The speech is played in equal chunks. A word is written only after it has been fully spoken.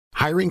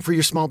Hiring for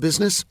your small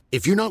business?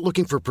 If you're not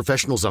looking for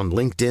professionals on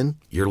LinkedIn,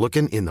 you're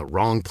looking in the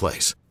wrong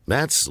place.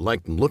 That's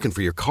like looking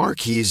for your car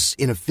keys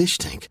in a fish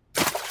tank.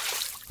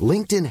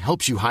 LinkedIn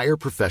helps you hire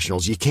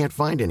professionals you can't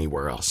find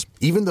anywhere else,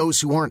 even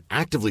those who aren't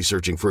actively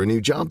searching for a new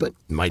job but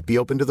might be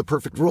open to the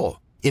perfect role.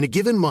 In a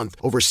given month,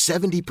 over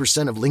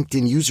 70% of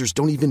LinkedIn users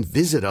don't even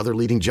visit other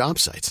leading job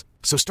sites.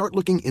 So start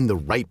looking in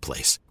the right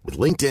place.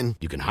 With LinkedIn,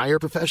 you can hire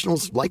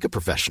professionals like a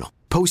professional.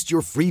 Post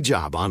your free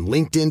job on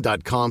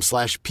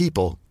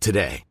linkedin.com/people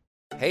today.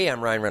 Hey,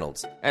 I'm Ryan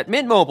Reynolds. At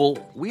Mint Mobile,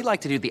 we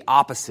like to do the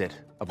opposite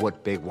of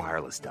what Big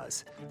Wireless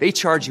does. They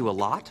charge you a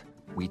lot,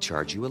 we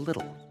charge you a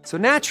little. So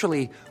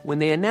naturally, when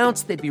they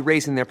announced they'd be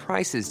raising their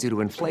prices due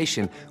to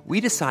inflation,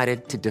 we decided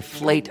to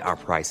deflate our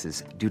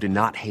prices due to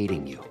not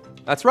hating you.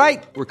 That's right.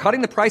 We're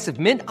cutting the price of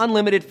Mint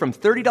Unlimited from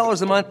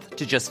 $30 a month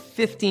to just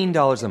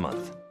 $15 a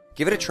month.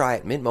 Give it a try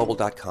at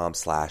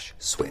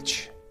mintmobile.com/switch.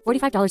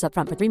 $45 up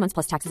front for 3 months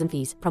plus taxes and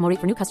fees. Promo rate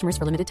for new customers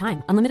for limited time.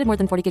 Unlimited more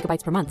than 40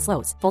 gigabytes per month.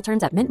 Slows full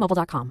terms at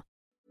mintmobile.com.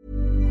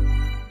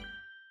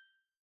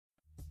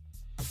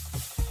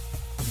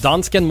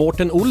 Dansken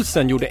Morten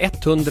Olsen gjorde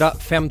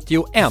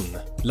 151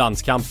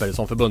 landskamper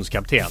som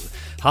förbundskapten.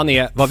 Han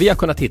är, vad vi har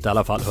kunnat hitta i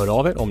alla fall, hör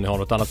av er om ni har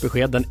något annat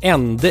besked, den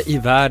enda i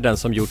världen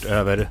som gjort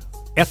över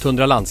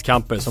 100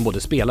 landskamper som både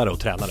spelare och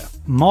tränare.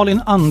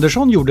 Malin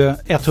Andersson gjorde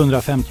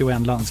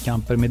 151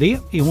 landskamper. Med det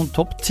är hon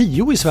topp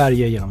 10 i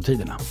Sverige genom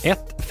tiderna.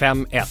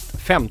 1-5-1,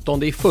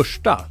 15 i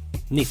första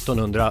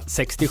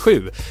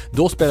 1967.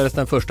 Då spelades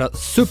den första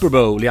Super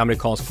Bowl i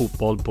amerikansk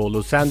fotboll på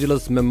Los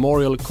Angeles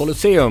Memorial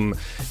Coliseum.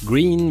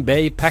 Green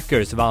Bay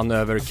Packers vann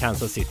över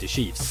Kansas City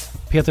Chiefs.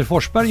 Peter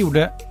Forsberg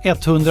gjorde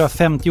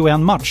 151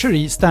 matcher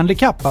i Stanley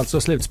Cup,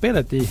 alltså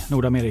slutspelet i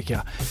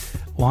Nordamerika.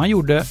 Och han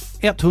gjorde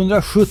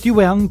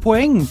 171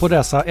 poäng på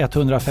dessa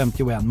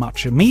 151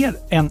 matcher. Mer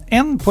än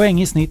 1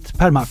 poäng i snitt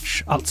per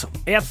match alltså.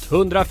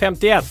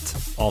 151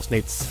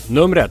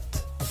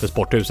 avsnittsnumret för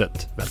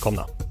Sporthuset.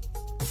 Välkomna.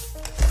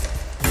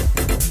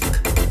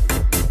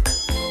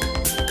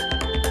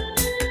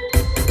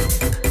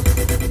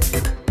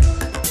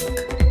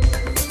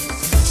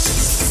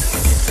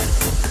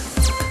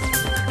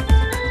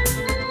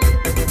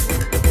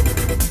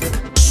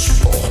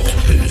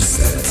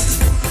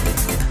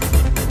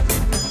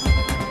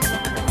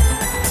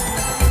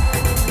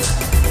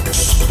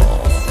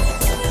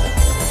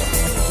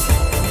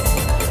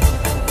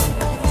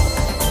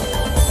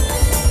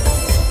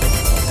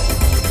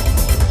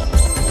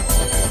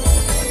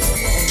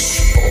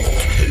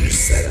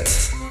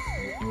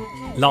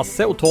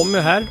 Lasse och Tommy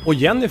här och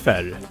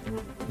Jennifer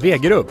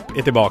V-grupp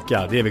är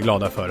tillbaka, det är vi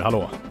glada för.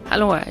 Hallå.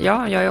 Hallå,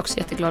 ja, jag är också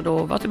jätteglad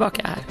att vara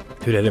tillbaka här.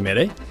 Hur är det med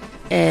dig?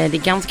 Det är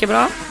ganska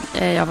bra.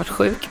 Jag har varit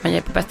sjuk, men jag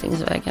är på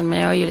bättringsvägen. Men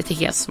jag är ju lite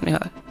hes som ni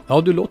hör.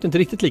 Ja, du låter inte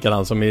riktigt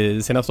likadan som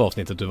i senaste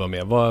avsnittet du var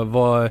med.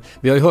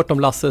 Vi har ju hört om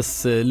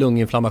Lasses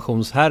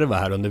lunginflammationshärva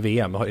här under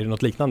VM. Är det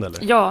något liknande eller?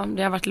 Ja,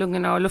 det har varit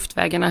lungorna och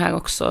luftvägarna här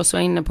också. Så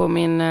jag är inne på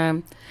min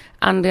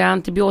andra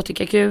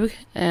antibiotikakur.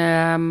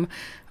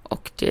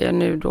 Och det är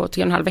nu då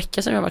 3,5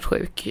 veckor sedan jag har varit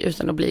sjuk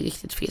utan att bli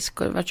riktigt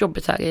frisk. Och det har varit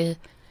jobbigt här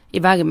i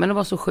värmen att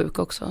vara så sjuk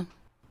också.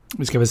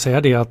 Vi ska väl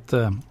säga det att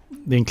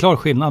det är en klar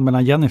skillnad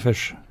mellan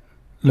Jennifers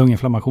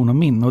lunginflammation och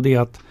min. Och det är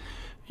att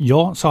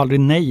jag sa aldrig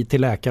nej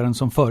till läkaren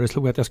som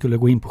föreslog att jag skulle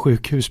gå in på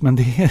sjukhus. Men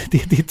det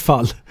är ditt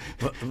fall.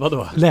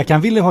 Vadå?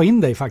 Läkaren ville ha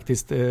in dig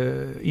faktiskt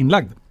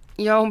inlagd.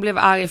 Ja, hon blev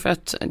arg för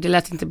att det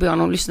lät inte bra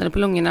när hon lyssnade på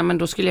lungorna. Men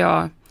då skulle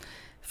jag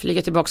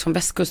flyga tillbaka från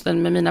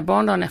västkusten med mina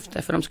barn dagen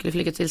efter. För de skulle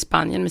flyga till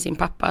Spanien med sin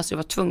pappa. Så jag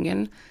var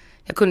tvungen.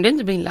 Jag kunde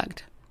inte bli inlagd.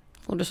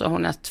 Och då sa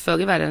hon att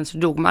förr i världen så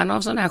dog man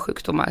av sådana här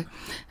sjukdomar.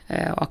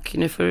 Och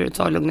nu får du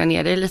ta och lugna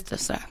ner dig lite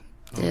sådär.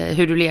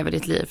 Hur du lever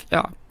ditt liv,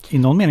 ja. I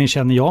någon mening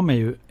känner jag mig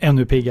ju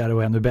ännu piggare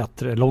och ännu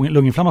bättre.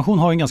 Lunginflammation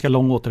har en ganska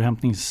lång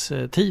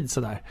återhämtningstid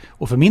sådär.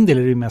 Och för min del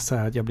är det mest så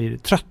här att jag blir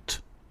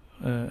trött.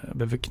 Jag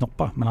behöver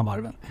knoppa mellan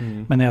varven.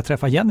 Men när jag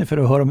träffar Jennifer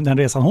och hör om den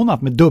resan hon har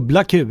haft med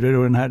dubbla kurer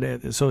och den här,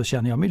 så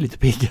känner jag mig lite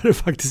piggare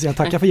faktiskt. Jag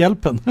tackar för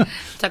hjälpen.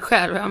 Tack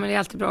själv. Ja, men det är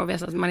alltid bra att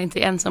veta att man inte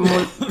är ensam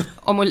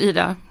om att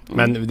lida.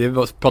 Men det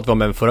pratade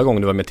vi om förra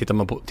gången du var med.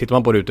 Tittar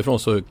man på det utifrån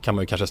så kan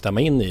man ju kanske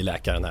stämma in i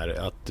läkaren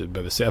här att du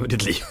behöver se över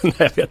ditt liv. Nej,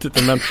 jag vet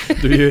inte. Men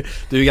du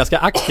är ju ganska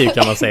aktiv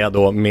kan man säga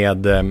då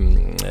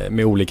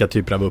med olika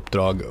typer av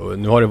uppdrag. Och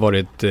nu har det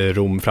varit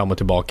Rom fram och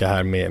tillbaka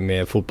här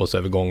med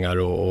fotbollsövergångar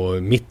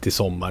och mitt i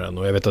sommaren.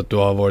 Och jag vet att du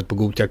har varit på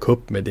Gothia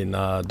Cup med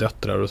dina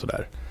döttrar och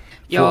sådär.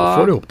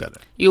 Får du ihop det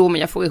eller? Jo,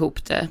 men jag får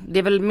ihop det. Det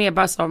är väl mer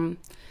bara som...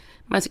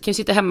 Man kan ju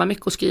sitta hemma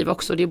mycket och skriva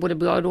också. Det är både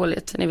bra och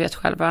dåligt, ni vet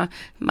själva.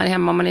 Man är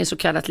hemma om man är så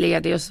kallat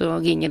ledig och så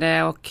ringer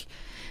det. Och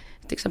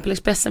till exempel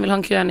Expressen vill ha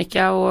en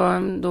krönika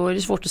och då är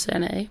det svårt att säga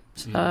nej.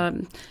 Så jag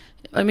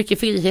har mycket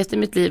frihet i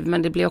mitt liv,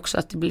 men det blir också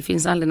att det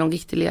finns aldrig någon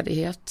riktig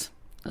ledighet.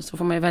 Så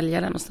får man ju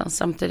välja den någonstans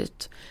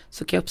samtidigt.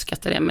 Så kan jag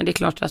uppskatta det. Men det är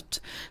klart att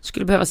det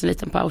skulle behövas en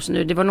liten paus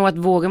nu. Det var nog att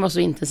våren var så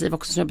intensiv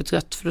också som jag blev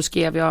trött. För då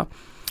skrev jag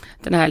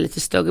den här lite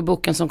större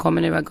boken som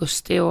kommer nu i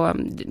augusti. Och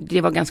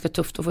det var ganska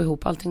tufft att få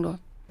ihop allting då.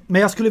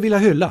 Men jag skulle vilja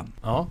hylla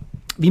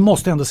vi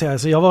måste ändå säga,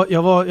 alltså jag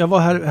var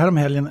här om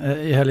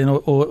helgen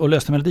och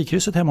löste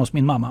Melodikrysset hemma hos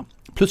min mamma.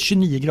 Plus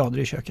 29 grader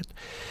i köket.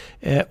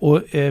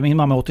 Min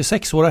mamma är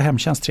 86 år, har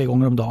hemtjänst 3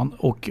 gånger om dagen.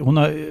 Och hon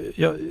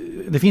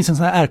det finns en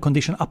sån här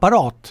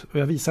aircondition-apparat.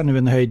 Jag visar nu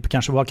en höjd,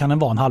 kanske vad kan den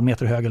vara, en halv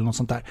meter hög eller något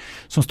sånt där.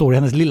 Som står i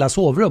hennes lilla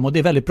sovrum. Och det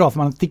är väldigt bra för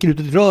man sticker ut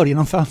ett rör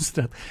genom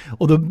fönstret.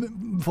 Och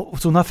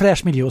så hon har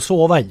fräsch miljö att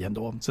sova i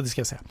ändå. Så det ska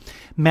jag säga.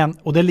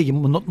 Och det ligger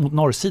mot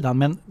norrsidan.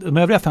 Men de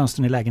övriga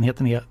fönstren i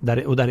lägenheten är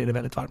där, och där är det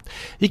väldigt varmt.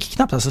 Vi gick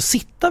knappt alltså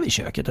sitta vid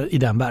köket i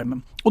den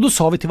värmen. Och då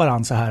sa vi till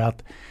varandra så här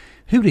att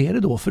hur är det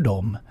då för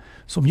dem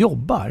som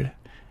jobbar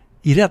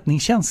i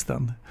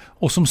räddningstjänsten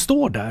och som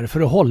står där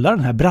för att hålla den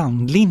här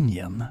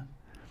brandlinjen,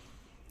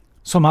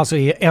 som alltså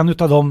är en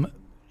av de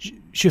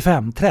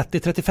 25, 30,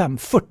 35,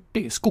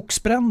 40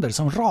 skogsbränder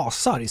som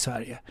rasar i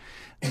Sverige.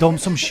 De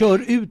som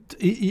kör ut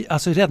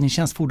alltså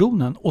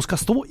räddningstjänstfordonen och ska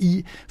stå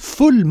i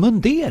full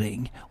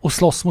mundering och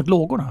slåss mot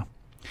lågorna.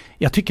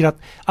 Jag tycker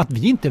att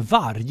vi inte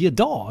varje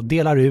dag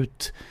delar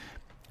ut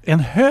en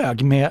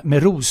hög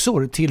med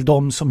rosor till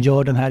de som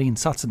gör den här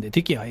insatsen. Det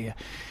tycker jag är...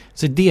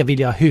 Så det vill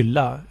jag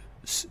hylla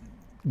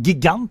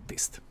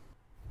gigantiskt.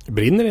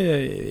 Brinner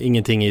det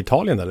ingenting i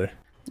Italien eller?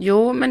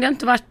 Jo, men det har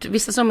inte varit,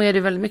 vissa somrar är det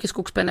väldigt mycket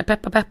skogsbränder.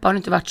 Peppa har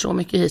inte varit så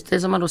mycket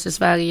hittills som man då ser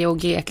Sverige och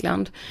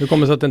Grekland. Hur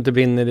kommer det så att det inte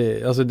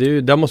brinner? Alltså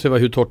där måste det vara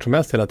hur torrt som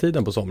helst hela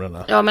tiden på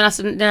somrarna. Ja, men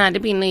alltså när det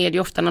brinner är det ju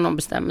ofta när någon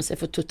bestämmer sig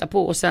för att tutta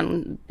på. Och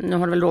sen, nu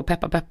har det väl då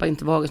Peppa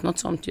inte varit något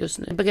sånt just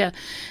nu.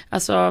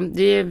 Alltså,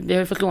 vi har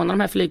ju fått låna de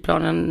här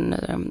flygplanen,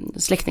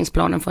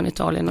 släckningsplanen från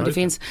Italien. Och det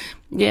finns,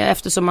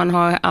 eftersom man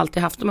har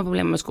alltid haft de här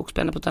problemen med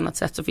skogsbränder på ett annat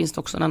sätt, så finns det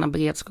också en annan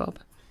beredskap.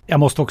 Jag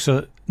måste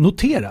också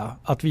notera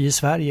att vi i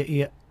Sverige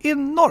är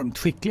enormt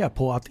skickliga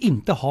på att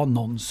inte ha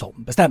någon som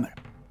bestämmer.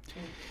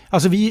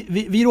 Alltså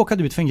vi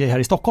råkade ut för en grej här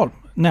i Stockholm,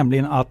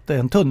 nämligen att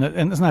en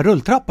sån här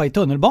rulltrappa i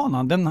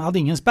tunnelbanan, den hade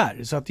ingen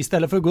spärr, så att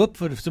istället för att gå upp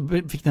så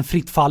fick den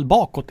fritt fall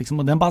bakåt liksom,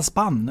 och den bara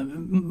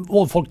spann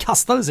och folk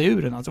kastade sig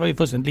ur den, alltså det var ju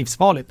fullständigt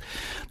livsfarligt.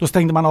 Då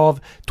stängde man av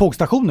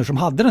tågstationer som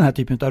hade den här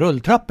typen av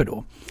rulltrappor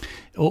då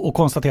och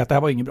konstaterade att det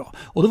här var inget bra.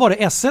 Och då var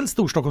det SL,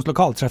 Storstockholms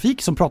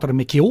lokaltrafik, som pratade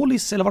med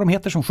Keolis eller vad de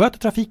heter, som sköter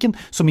trafiken,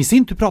 som i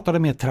sin tur pratade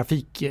med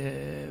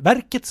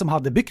Trafikverket som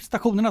hade byggt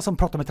stationerna, som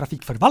pratade med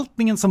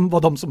Trafikförvaltningen som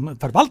var de som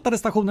förvaltade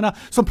stationerna,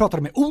 som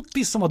pratade med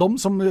Otis som var de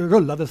som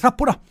rullade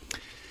trapporna.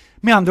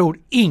 Med andra ord,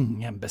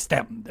 ingen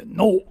bestämde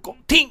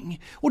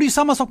någonting. Och det är ju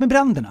samma sak med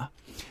bränderna.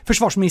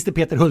 Försvarsminister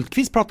Peter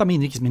Hultqvist pratar med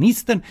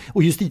inrikesministern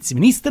och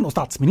justitieministern och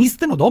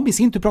statsministern, och de i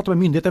sin tur pratar med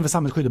Myndigheten för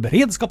samhällsskydd och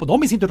beredskap, och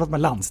de i sin tur pratar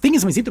med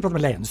landstingen, som i sin tur pratar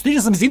med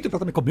länsstyrelsen, som i sin tur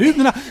pratar med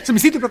kommunerna, som i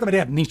sin tur pratar med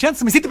räddningstjänst,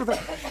 som i sin tur pratar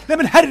med... Nej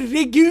men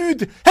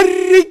herregud,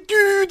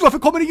 varför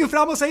kommer ingen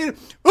fram och säger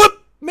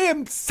upp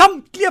med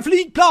samtliga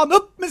flygplan,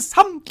 upp med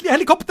samtliga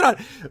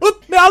helikoptrar,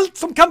 upp med allt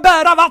som kan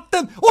bära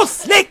vatten och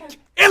släck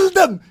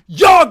elden!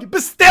 Jag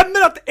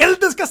bestämmer att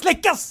elden ska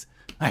släckas!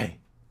 Nej,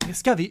 det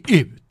ska vi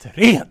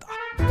utreda.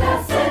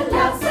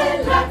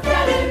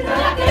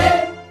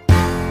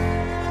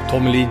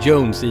 Tommy Lee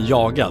Jones är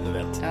jagad, du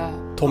vet. Ja.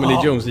 Tommy Lee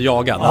Jones är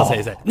jagad. Han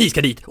säger så här: ni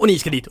ska dit, och ni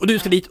ska dit, och du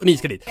ska dit, och ni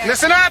ska dit.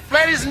 Listen up,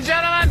 ladies and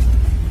gentlemen.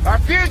 Our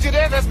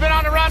fugitive has been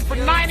on the run for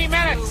 90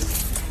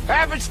 minutes.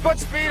 Average foot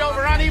speed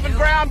over uneven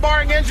ground,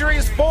 barring injury,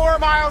 is 4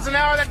 miles an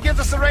hour. That gives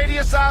us a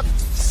radius of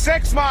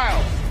 6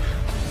 miles.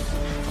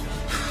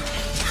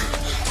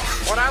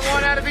 What I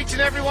want out of each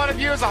and every one of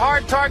you is a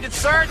hard target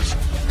search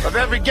of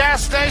every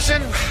gas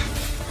station,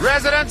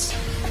 residence,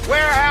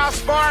 warehouse,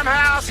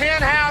 farmhouse,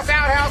 hen house,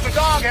 outhouse, or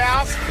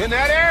doghouse in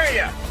that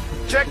area.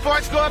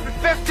 Checkpoints go up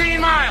at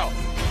 15 miles.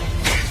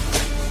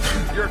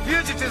 Your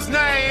fugitive's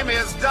name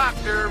is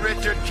Dr.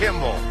 Richard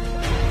Kimball.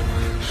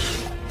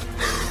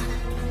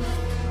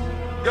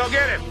 Go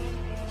get him.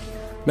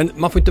 Men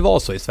man får inte vara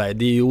så i Sverige.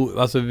 Det är ju,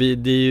 alltså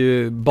det är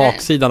ju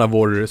baksidan av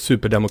vår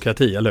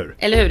superdemokrati, eller hur?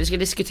 Eller hur, det ska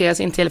diskuteras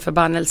in till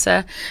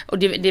förbannelse. Och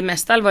det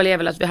mest allvarliga är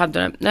väl att vi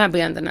hade de här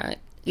bränderna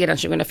redan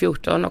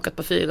 2014 och att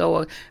på 4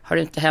 år har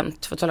det inte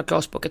hänt, för att tala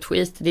klarspråket,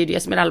 skit. Det är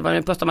det som är allvarligt.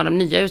 Nu pratar man om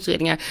nya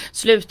utredningar.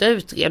 Sluta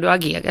utreda och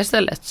agera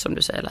istället, som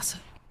du säger, Lasse.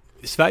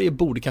 Sverige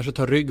borde kanske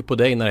ta rygg på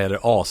dig när det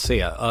gäller AC.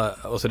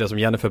 Och så det som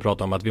Jennifer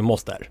pratar om, att vi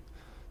måste där.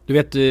 Du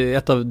vet,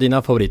 ett av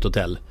dina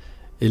favorithotell,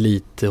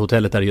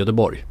 Elithotellet där i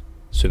Göteborg.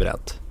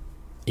 Suveränt.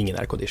 Ingen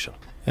aircondition.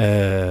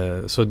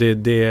 Så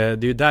det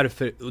är ju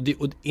därför,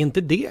 och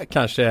inte det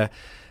kanske,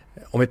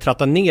 om vi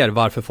trattar ner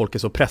varför folk är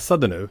så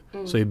pressade nu,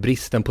 så är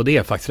bristen på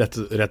det faktiskt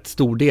rätt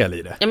stor del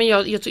i det. Ja, men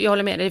jag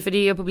håller med dig, för det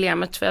är ju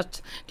problemet, för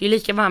att det är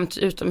lika varmt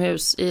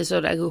utomhus i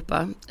södra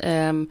Europa,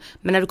 men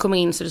när du kommer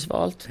in så är det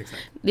svalt. Exakt.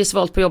 Det är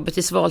svalt på jobbet,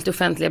 det är svalt i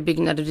offentliga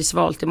byggnader, det är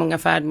svalt i många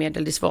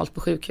färdmedel, det är svalt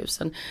på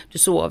sjukhusen. Du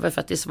sover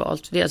för att det är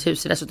svalt. Deras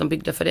hus är dessutom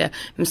byggda för det,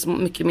 med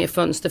mycket mer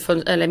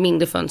eller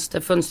mindre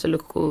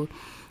fönsterluckor,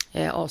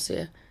 AC.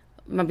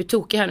 Man blir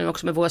tokig här nu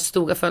också med våra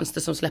stora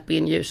fönster som släpper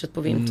in ljuset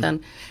på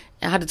vintern.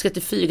 Jag hade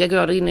 34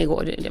 grader inne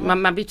igår.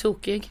 Man blir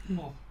tokig.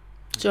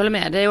 Så jag håller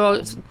med dig.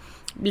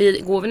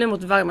 Går vi nu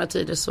mot varmare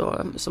tider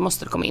så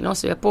måste det komma in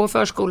oss. Vi är på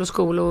förskolor,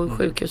 skolor,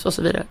 sjukhus och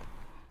så vidare.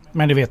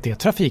 Men du vet, det är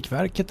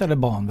Trafikverket eller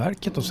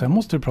Banverket och sen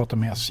måste du prata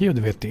med SJ och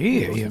du vet,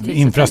 det är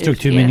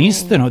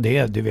infrastrukturministern och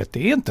du vet,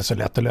 det är inte så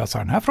lätt att lösa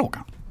den här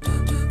frågan.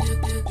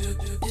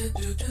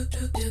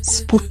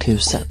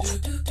 Sporthuset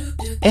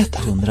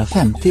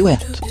 151.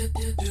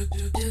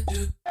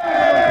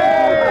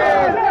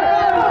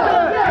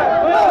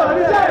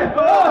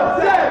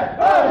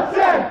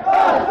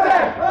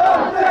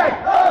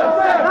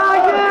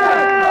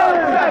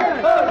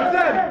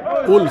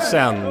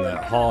 Olsen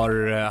har...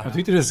 Jag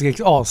tyckte det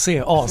skreks AC.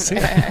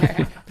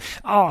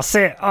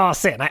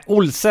 AC. Nej,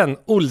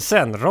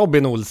 Olsen.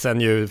 Robin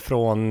Olsen ju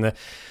från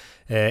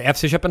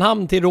FC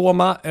Köpenhamn till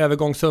Roma.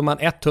 Övergångssumman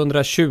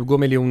 120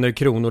 miljoner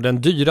kronor.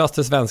 Den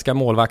dyraste svenska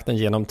målvakten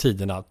genom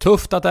tiderna.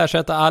 Tufft att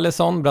ersätta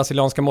Alisson,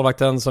 brasilianska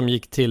målvakten som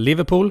gick till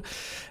Liverpool,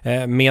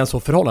 med en så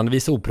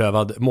förhållandevis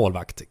oprövad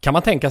målvakt. Kan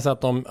man tänka sig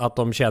att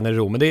de känner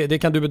Rom? Men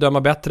det kan du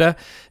bedöma bättre.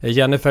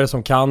 Jennifer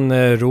som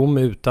kan Rom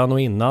utan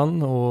och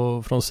innan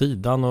och från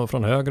sidan och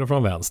från höger och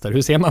från vänster.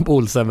 Hur ser man på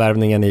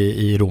Olsen-värvningen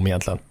i Rom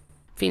egentligen?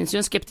 Finns ju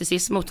en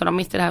skepticism mot honom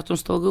mitt i det här att de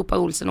står och ropar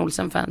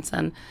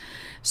Olsen-fansen.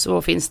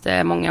 Så finns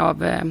det många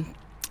av,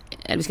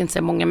 eller vi ska inte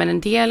säga många, men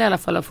en del i alla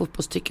fall av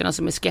fotbollstyckarna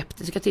som är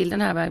skeptiska till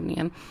den här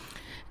värvningen.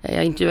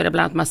 Jag intervjuade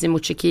bland annat Massimo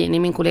Cecchini,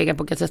 min kollega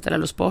på Gazzetta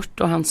dello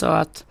Sport, och han sa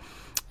att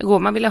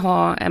Roma ville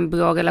ha en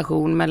bra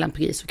relation mellan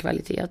pris och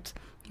kvalitet.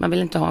 Man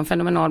vill inte ha en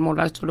fenomenal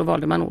målvakt och då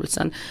valde man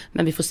Olsen.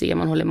 Men vi får se om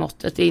man håller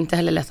måttet. Det är inte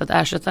heller lätt att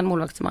ersätta en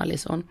målvakt som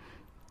Alisson.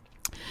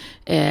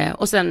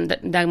 Och sen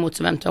däremot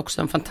så väntar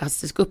också en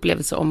fantastisk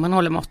upplevelse om man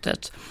håller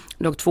måttet.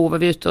 Dag 2 var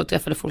vi ute och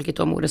träffade folk i ett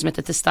område som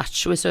heter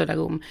Testaccio i södra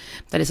Rom.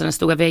 Där det är sådana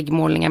stora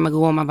väggmålningar med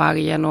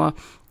Roma-vargen och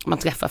man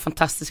träffar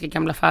fantastiska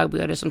gamla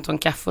farbröder som tar en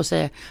kaffe och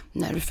säger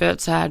när du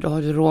föds här då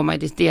har du Roma i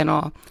ditt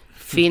DNA.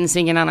 Finns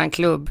ingen annan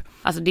klubb.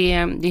 Alltså det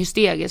är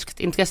hysteriskt.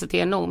 Intresset är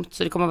enormt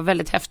så det kommer att vara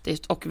väldigt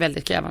häftigt och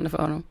väldigt krävande för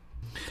honom.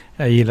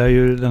 Jag gillar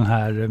ju den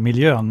här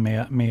miljön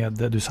med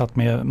du satt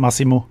med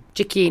Massimo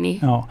Cecchini.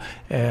 Ja,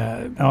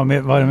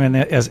 med en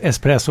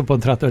espresso på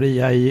en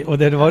trattoria i och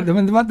det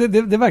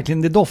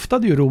verkligen, det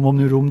doftade ju Rom, om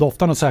nu Rom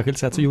doftar något särskilt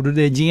sätt så gjorde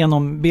det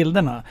genom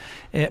bilderna.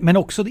 Men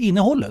också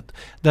innehållet.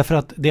 Därför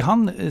att det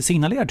han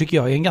signalerar tycker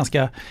jag är en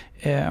ganska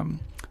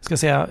ska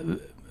säga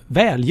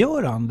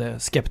välgörande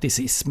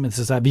skepticism.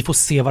 Så här, vi får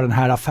se vad den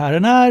här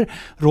affären är.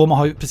 Roma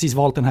har ju precis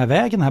valt den här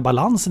vägen, den här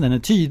balansen, den är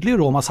tydlig.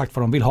 Roma har sagt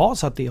vad de vill ha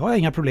så att det har jag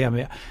inga problem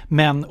med.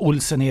 Men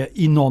Olsen är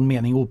i någon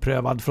mening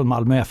oprövad från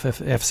Malmö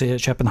FC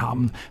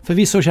Köpenhamn.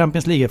 Förvisso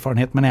Champions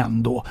League-erfarenhet men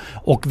ändå.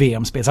 Och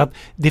VM-spel. Så att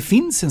det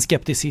finns en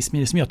skepticism i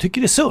det som jag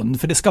tycker är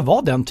sund. För det ska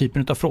vara den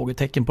typen av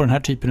frågetecken på den här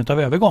typen av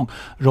övergång.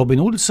 Robin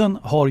Olsen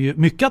har ju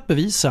mycket att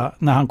bevisa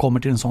när han kommer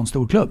till en sån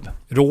stor klubb.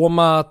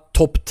 Roma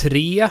topp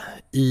 3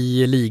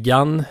 i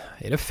ligan.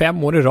 Är det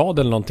 5 år i rad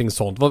eller någonting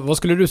sånt? Vad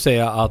skulle du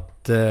säga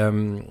att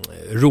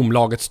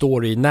Romlaget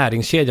står i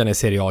näringskedjan i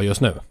Serie A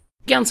just nu?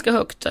 Ganska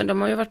högt.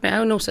 De har ju varit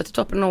med och nosat i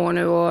toppen några år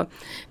nu. Och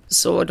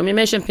så de är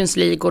med i Champions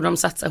League och de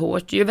satsar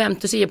hårt.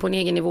 Juventus är på en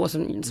egen nivå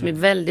som är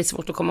väldigt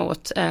svårt att komma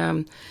åt.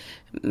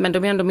 Men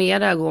de är ändå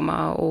med där,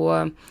 Roma.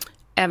 Och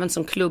även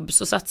som klubb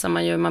så satsar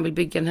man ju. Man vill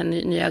bygga den här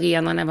nya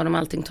arenan även om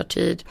allting tar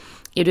tid.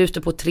 Är du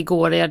ute på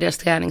Trigoria, deras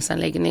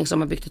träningsanläggning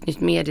som har byggt ett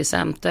nytt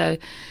mediecenter.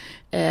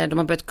 De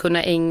har börjat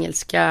kunna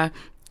engelska,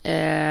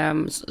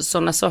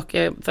 sådana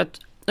saker. För att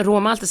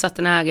Roma har alltid satt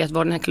en ära att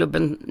vara den här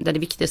klubben där det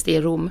viktigaste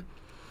är Rom.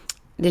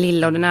 Det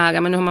lilla och det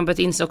nära, men nu har man börjat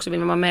inse också, vill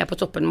man vara med på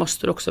toppen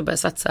måste du också börja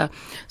satsa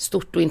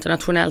stort och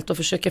internationellt och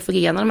försöka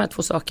förena de här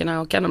två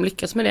sakerna. Och kan de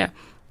lyckas med det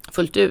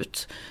fullt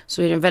ut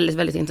så är det en väldigt,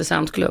 väldigt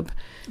intressant klubb.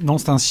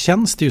 Någonstans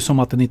känns det ju som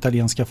att den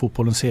italienska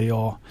fotbollen Serie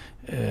A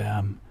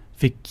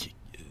fick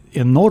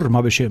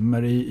enorma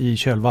bekymmer i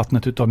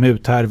kölvattnet utav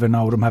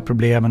muthärvorna och de här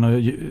problemen och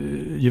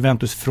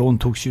Juventus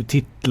fråntogs ju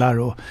titlar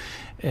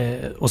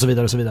och så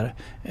vidare och så vidare.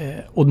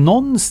 Och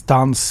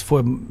någonstans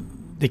får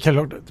det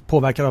kan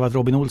påverka av att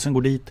Robin Olsen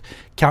går dit,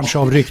 kanske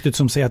av ryktet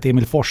som säger att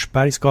Emil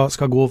Forsberg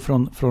ska gå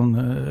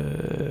från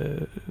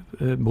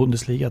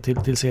Bundesliga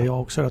till Serie A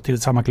också,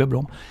 till samma klubb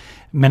Rom.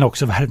 Men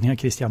också värvningen av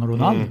Cristiano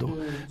Ronaldo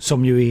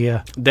som ju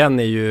är... Den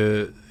är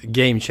ju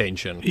game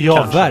changer. Ja,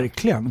 kanske.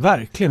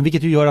 verkligen.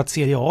 Vilket ju gör att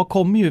Serie A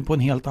kommer ju på en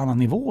helt annan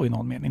nivå i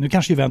någon mening. Nu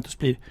kanske Juventus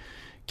blir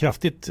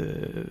kraftigt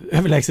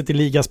överlägset i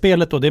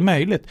ligaspelet och det är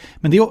möjligt.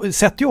 Men det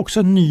sätter ju också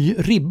en ny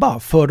ribba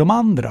för de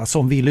andra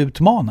som vill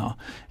utmana.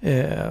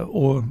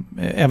 Och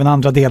även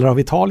andra delar av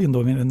Italien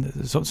då,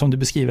 som du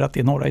beskriver att det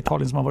är norra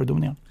Italien som har varit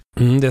dominerande.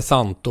 Det är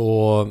sant,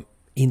 och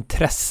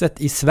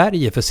intresset i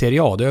Sverige för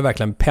Serie A, det har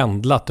verkligen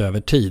pendlat över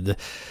tid.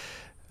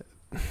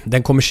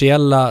 Den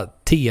kommersiella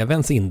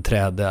tvns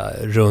inträde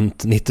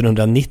runt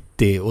 1990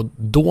 och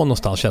då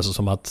någonstans känns det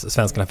som att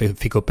svenskarna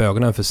fick upp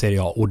ögonen för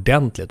Serie A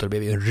ordentligt och det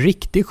blev en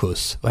riktig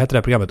skjuts. Vad heter det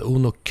här programmet?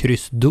 Uno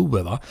Kryss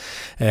Due, va?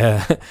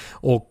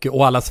 Och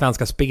alla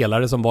svenska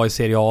spelare som var i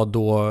Serie A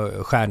då,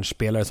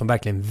 stjärnspelare som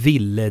verkligen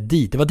ville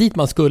dit. Det var dit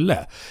man skulle.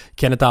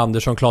 Kenneth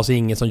Andersson, Claes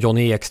Ingesson,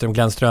 Johnny Ekström,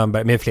 Glenn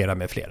Strömberg med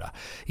flera.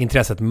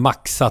 Intresset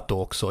maxat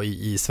då också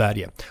i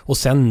Sverige. Och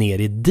sen ner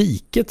i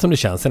diket som det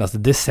känns senaste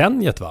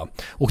decenniet, va?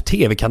 Och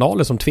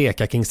tv-kanaler som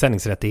tvekar kring sändningsrätt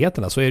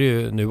sändningsrättigheterna. Så är det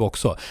ju nu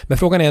också. Men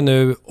frågan är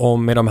nu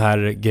om med de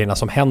här grejerna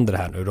som händer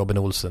här nu, Robin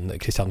Olsen,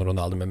 Cristiano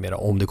Ronaldo med mera,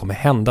 om det kommer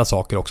hända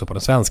saker också på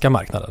den svenska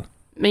marknaden.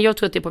 Men jag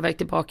tror att det är på väg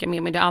tillbaka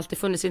mer, men det har alltid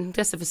funnits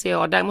intresse för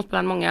CA. Däremot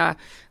bland många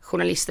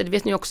journalister, det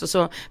vet ni också,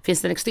 så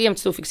finns det en extremt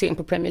stor fixering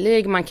på Premier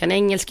League. Man kan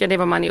engelska, det är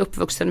vad man är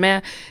uppvuxen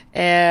med.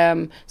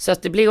 Så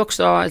att det blir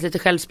också ett lite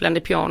självspännande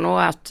piano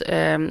att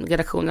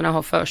redaktionerna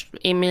har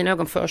i mina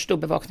ögon för stor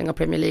bevakning av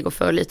Premier League och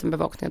för liten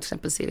bevakning av till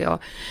exempel Serie A.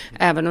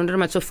 Även under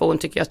de här tuffa åren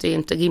tycker jag att det är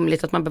inte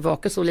rimligt att man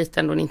bevakar så lite,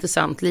 ändå en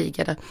intressant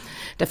liga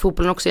där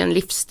fotbollen också är en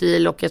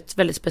livsstil och ett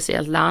väldigt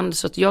speciellt land.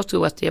 Så att jag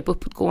tror att det är på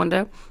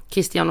uppåtgående.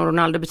 Cristiano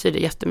Ronaldo betyder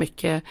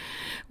jättemycket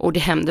och det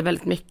händer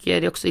väldigt mycket.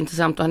 Det är också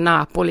intressant att ha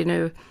Napoli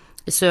nu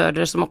i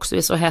söder som också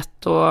är så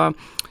hett, och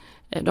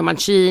de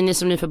Mancini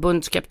som ny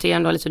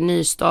förbundskapten, har lite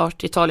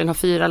nystart. Italien har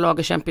 4 lag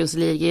i Champions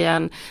League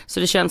igen. Så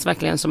det känns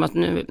verkligen som att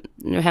nu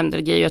händer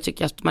det grejer. Jag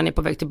tycker att man är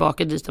på väg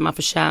tillbaka dit där man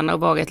förtjänar att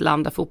vara ett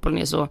land där fotbollen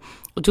är så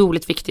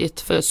otroligt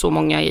viktigt för så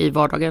många i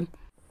vardagen.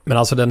 Men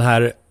alltså den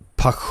här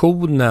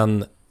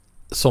passionen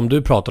som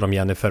du pratar om,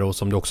 Jennifer, och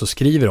som du också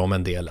skriver om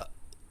en del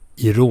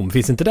i Rom,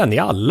 finns inte den i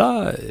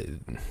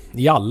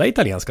alla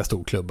italienska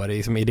storklubbar?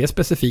 Är det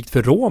specifikt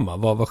för Roma?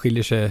 Vad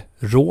skiljer sig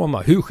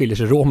Roma? Hur skiljer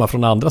sig Roma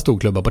från andra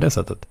storklubbar på det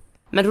sättet?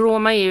 Men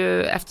Roma är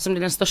ju, eftersom det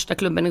är den största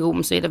klubben i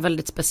Rom, så är det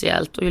väldigt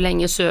speciellt. Och ju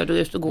längre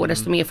söderut du går,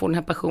 desto mer får den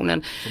här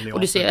passionen. Och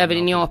du ser även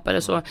i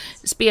Neapel så.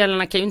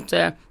 Spelarna kan ju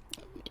inte...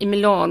 I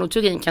Milano och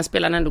Turin kan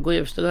spelarna ändå gå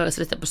ut och röra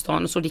sig lite på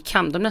stan, och så det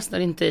kan de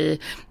nästan inte i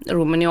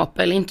Rom och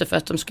Neapel, inte för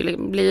att de skulle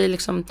bli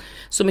liksom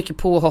så mycket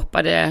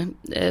påhoppade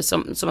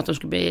som att de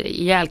skulle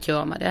bli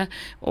ihjälkramade.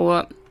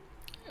 Och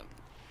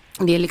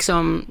det är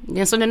liksom, det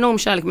är en sån enorm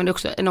kärlek, men det är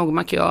också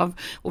enorma krav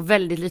och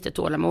väldigt lite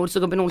tålamod. Så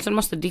Robin Olsen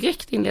måste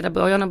direkt inleda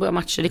bra, göra bra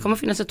matcher. Det kommer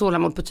finnas ett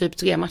tålamod på typ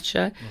 3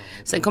 matcher.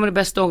 Sen kommer det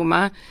börja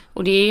storma,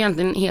 och det är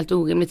egentligen helt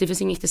orimligt. Det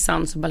finns ingen riktig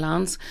sans och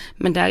balans,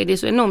 men där är det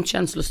så enormt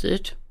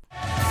känslostyrt.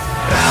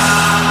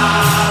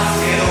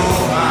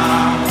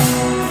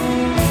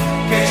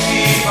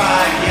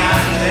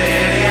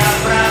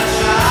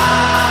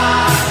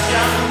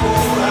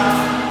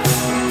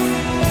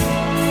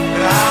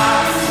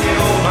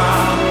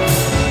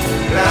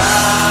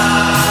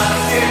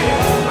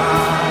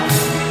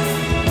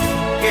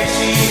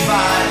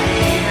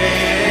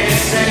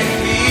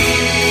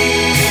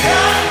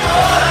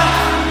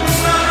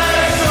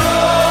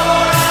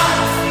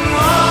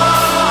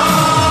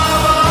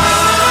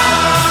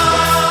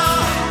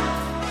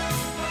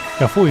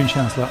 Jag får ju en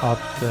känsla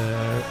att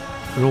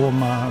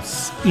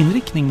Romas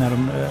inriktning när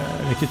de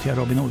rekryterar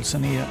Robin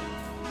Olsen är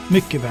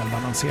mycket väl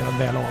balanserad,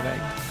 väl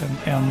avvägd.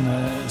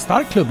 En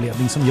stark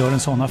klubbledning som gör en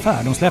sån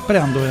affär. De släpper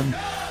ändå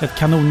ett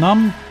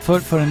kanonnamn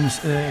för en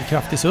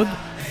kraftig sudd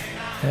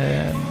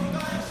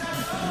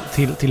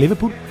till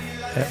Liverpool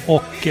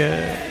och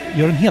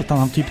gör en helt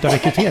annan typ av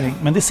rekrytering.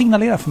 Men det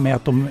signalerar för mig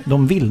att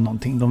de vill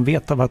någonting. De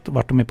vet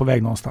vart de är på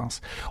väg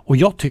någonstans. Och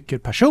jag tycker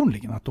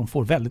personligen att de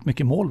får väldigt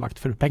mycket målvakt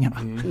för pengarna.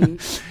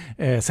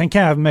 Sen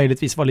kan jag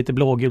möjligtvis vara lite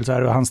blågul så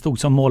här, och han stod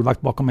som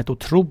målvakt bakom ett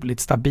otroligt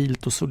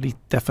stabilt och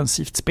solitt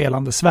defensivt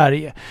spelande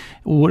Sverige.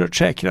 Oerhört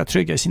säkra,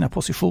 trygga i sina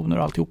positioner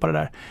och alltihopa det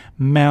där.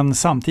 Men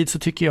samtidigt så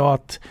tycker jag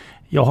att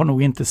jag har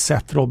nog inte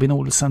sett Robin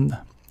Olsen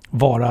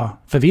vara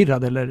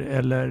förvirrad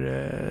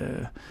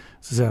eller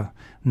så att säga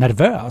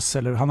nervös,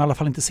 eller han har i alla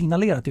fall inte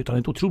signalerat, utan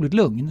ett otroligt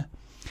lugn.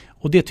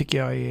 Och det tycker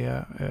jag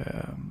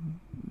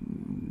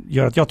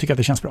gör att jag tycker att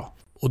det känns bra.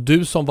 Och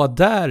du som var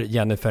där,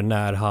 Jennifer,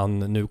 när han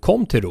nu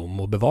kom till Rom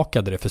och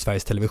bevakade det för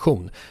Sveriges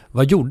Television,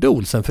 vad gjorde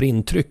Olsen för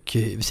intryck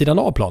vid sidan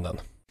av planen?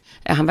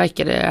 Han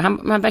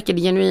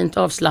verkade genuint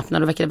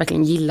avslappnad och verkade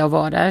verkligen gilla att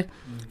vara där.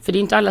 För det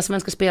är inte alla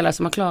svenska spelare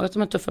som har klarat de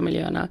här tuffa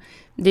miljöerna.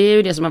 Det är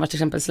ju det som har varit till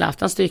exempel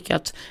Zlatans styrka,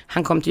 att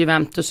han kom till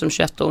Juventus som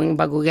 21-åring,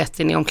 bara går rätt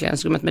in i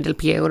omklädningsrummet med Del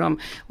Piero och dem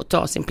och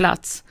tar sin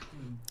plats.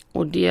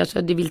 Och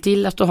det vill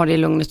till att du har det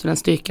lugnet och den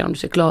styrkan om du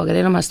ska klara det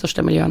i de här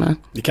största miljöerna.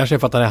 Det kanske är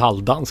för att han är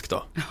halvdansk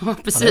då? Ja,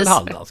 precis. Han är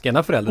halvdansk,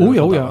 ena föräldrar.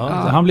 Ja.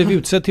 Han blev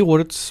utsedd till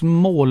årets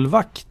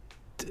målvakt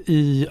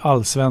i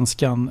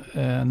Allsvenskan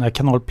när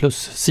Kanal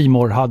Plus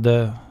C-more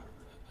hade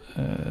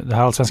det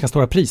här allsvenska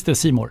stora pris, det är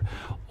C-more.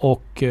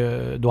 Och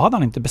då hade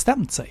han inte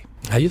bestämt sig.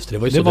 Ja just det,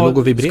 var ju så det låg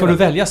och vibrerade. Ska du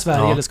välja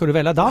Sverige eller ska du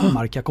välja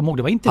Danmark? Jag kommer ihåg,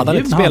 det var inte hade han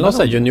inte spelat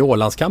så här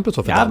juniorlandskamper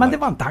så för Danmark? Ja, men det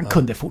var inte, han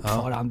kunde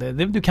fortfarande.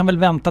 Du kan väl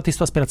vänta tills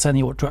du har spelat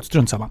senior, tror jag,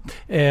 strunt samma.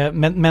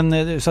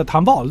 Men så att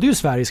han valde ju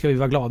Sverige, ska vi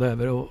vara glada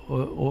över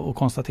och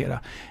konstatera.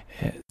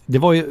 Det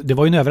var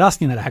ju en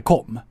överraskning när det här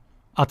kom.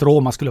 Att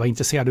Roma skulle vara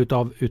intresserad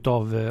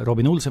utav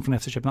Robin Olsen från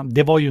FC Köpenhamn.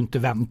 Det var ju inte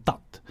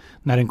väntat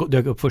när den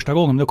dök upp första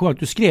gången. Men då kom jag att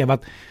du skrev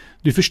att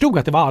du förstod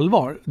att det var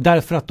allvar.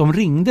 Därför att de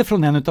ringde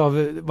från en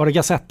utav, var det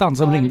Gazettan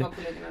som ringde?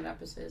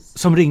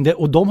 som ringde,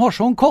 och de har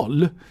sån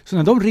koll. Så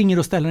när de ringer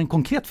och ställer en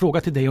konkret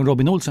fråga till dig om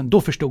Robin Olsen,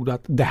 då förstod du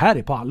att det här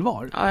är på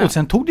allvar. Ja. Och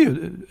sen tog det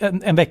ju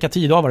en vecka,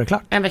 10 dagar var det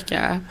klart. En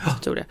vecka,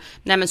 tog det.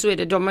 Nej, men så är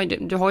det.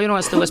 Du har ju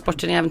några stora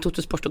sporter, även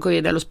Totosport och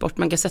Corriere dello Sport,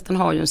 men Gazetten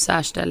har ju en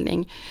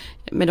särställning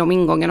med de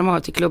ingångar de har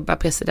till klubbar,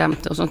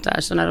 presidenter och sånt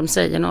där. Så när de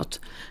säger något,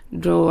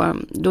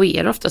 då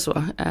är det ofta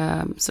så.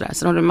 Sådär.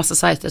 Sen har du en massa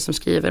sajter som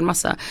skriver en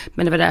massa,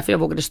 men det var därför jag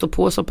vågade stå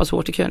på så pass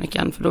hårt i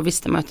krönikan, för då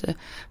visste man att det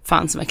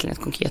fanns verkligen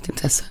ett konkret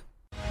intresse.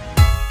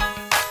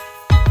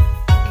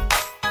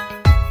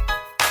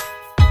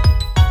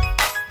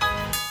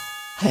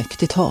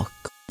 Högt i tak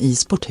i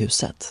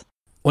Sporthuset.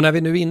 Och när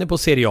vi nu är inne på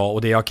Serie A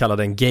och det jag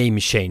kallade en game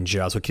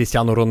changer, alltså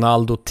Cristiano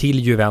Ronaldo till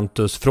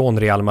Juventus från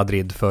Real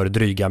Madrid för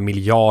dryga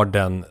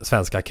miljarden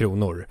svenska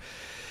kronor.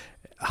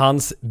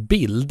 Hans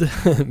bild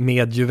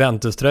med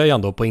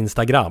Juventus-tröjan då på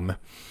Instagram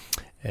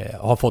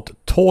har fått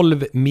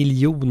 12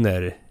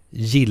 miljoner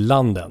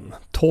gillanden.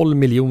 12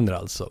 miljoner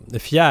alltså. Det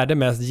 4:e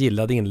mest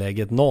gillade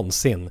inlägget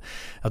någonsin.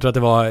 Jag tror att det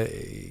var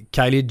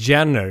Kylie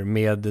Jenner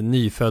med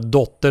nyfödd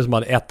dotter som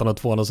hade 1 och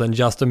 2 och sen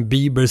Justin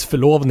Biebers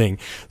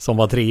förlovning som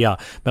var 3.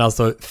 Men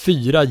alltså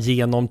 4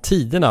 genom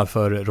tiderna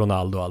för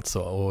Ronaldo alltså,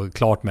 och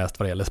klart mest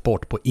vad det gäller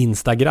sport på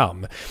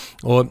Instagram.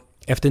 Och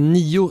efter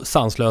 9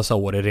 sanslösa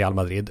år i Real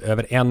Madrid,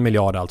 över 1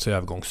 miljard alltså i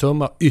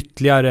övergångssumma,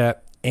 ytterligare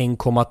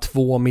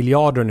 1,2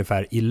 miljarder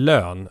ungefär i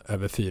lön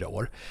över 4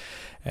 år.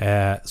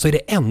 Så är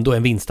det ändå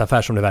en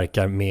vinstaffär som det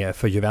verkar med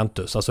för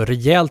Juventus. Alltså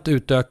rejält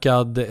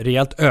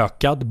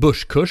ökad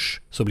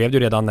börskurs, så blev det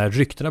ju redan när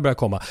ryktena började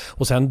komma.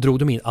 Och sen drog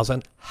de in alltså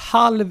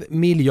 1,5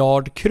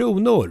 miljard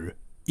kronor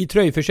i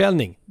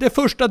tröjförsäljning. Det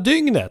första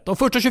dygnet, de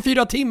första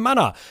 24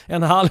 timmarna,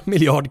 1,5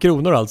 miljard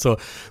kronor alltså,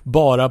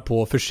 bara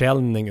på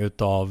försäljning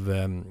utav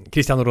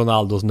Cristiano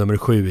Ronaldos nummer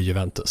 7 i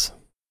Juventus.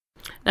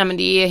 Nej, men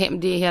det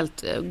är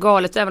helt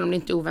galet, även om det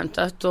inte är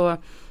oväntat. Och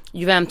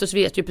Juventus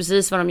vet ju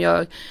precis vad de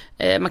gör.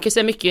 Man kan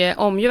säga mycket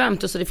om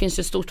Juventus, och det finns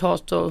ju stort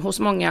hat hos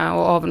många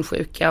och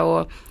avundsjuka.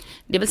 Och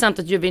det är väl sant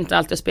att Juve inte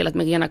alltid har spelat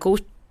med rena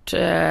kort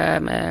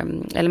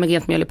eller med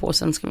rent mjöl i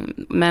påsen.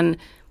 Men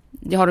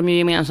det har de ju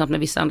gemensamt med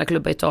vissa andra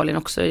klubbar i Italien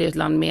också. Det är ett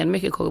land med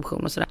mycket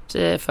korruption och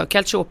sådär. För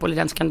Calciopoli,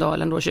 den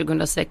skandalen då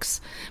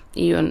 2006,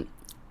 är ju en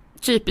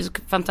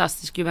typisk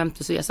fantastisk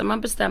Juventus-resa.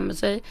 Man bestämmer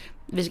sig,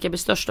 vi ska bli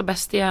störst och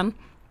bäst igen.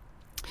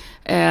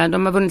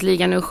 De har vunnit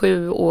ligan nu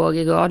 7 år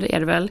i rad är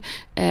det väl.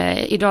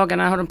 I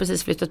dagarna har de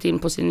precis flyttat in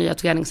på sin nya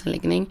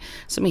träningsanläggning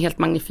som är helt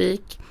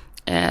magnifik.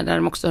 Där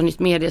de också har nytt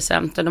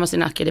mediecenter, de har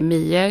sina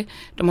akademier,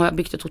 de har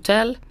byggt ett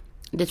hotell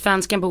dit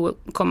fans kan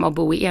komma och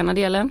bo i ena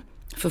delen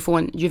för att få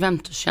en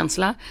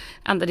Juventus-känsla.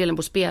 Andra delen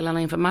bor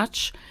spelarna inför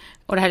match.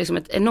 Och det här är liksom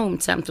ett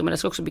enormt centrum, och det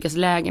ska också byggas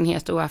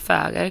lägenheter och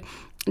affärer.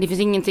 Det finns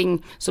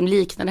ingenting som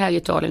liknar det här i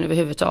Italien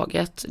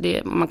överhuvudtaget.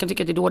 Man kan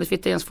tycka att det är dåligt för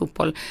italiensk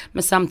fotboll,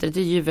 men samtidigt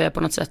är Juve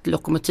på något sätt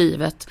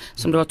lokomotivet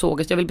som drar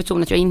tåget. Jag vill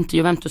betona att jag inte är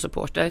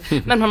Juventus-supporter,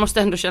 men man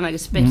måste ändå känna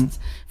respekt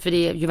för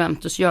det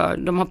Juventus gör.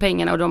 De har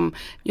pengarna och de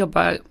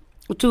jobbar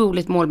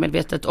otroligt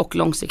målmedvetet och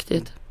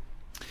långsiktigt.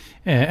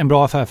 En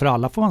bra affär för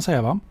alla får man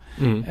säga, va?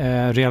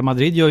 Real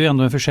Madrid gör ju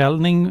ändå en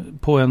försäljning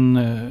på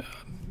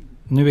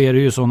nu är det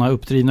ju sådana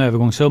uppdrivna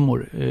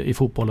övergångssummor i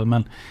fotbollen,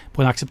 men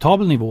på en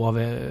acceptabel nivå av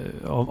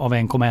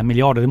 1,1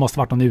 miljarder. Det måste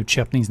varit någon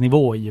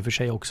utköpningsnivå i och för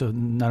sig också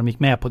när de gick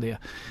med på det.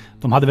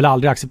 De hade väl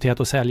aldrig accepterat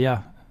att sälja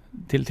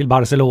till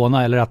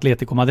Barcelona eller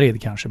Atletico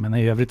Madrid kanske, men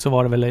i övrigt så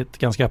var det väl ett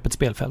ganska öppet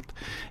spelfält.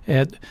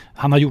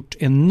 Han har gjort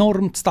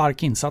enormt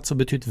stark insats och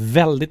betytt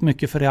väldigt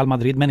mycket för Real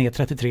Madrid, men är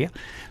 33.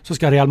 Så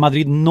ska Real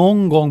Madrid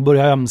någon gång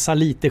börja ömsa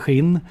lite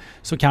skinn,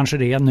 så kanske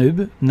det är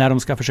nu när de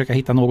ska försöka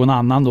hitta någon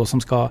annan då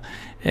som ska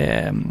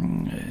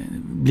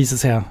bli så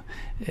att säga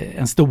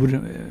en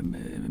stor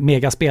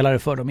megaspelare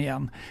för dem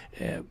igen.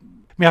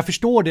 Men jag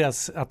förstår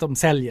att de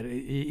säljer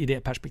i det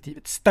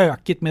perspektivet.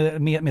 Stökigt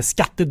med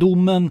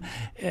skattedomen,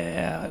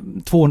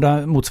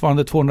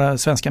 motsvarande 200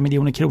 svenska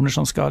miljoner kronor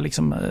som ska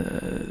liksom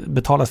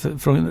betalas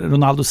från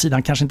Ronaldos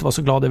sidan. Kanske inte var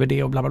så glad över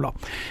det och bla bla bla.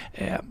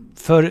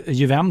 För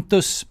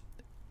Juventus,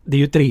 det är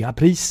ju ett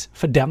reapris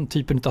för den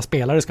typen av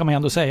spelare, ska man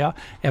ändå säga.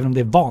 Även om det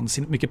är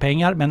vansinnigt mycket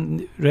pengar,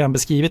 men redan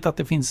beskrivet att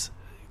det finns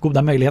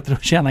goda möjligheter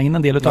att tjäna in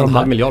en del av dem.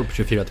 1,5 miljard på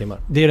 24 timmar.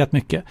 Det är rätt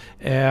mycket.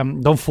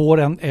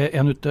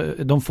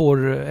 De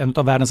får en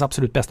av världens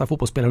absolut bästa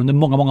fotbollsspelare under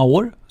många, många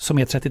år, som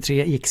är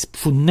 33 i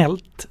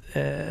exceptionellt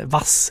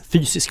vass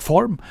fysisk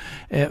form,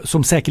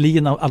 som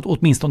säkerligen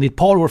åtminstone i ett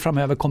par år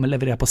framöver kommer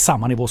leverera på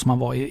samma nivå som han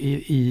var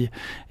i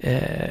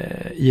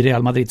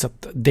Real Madrid. Så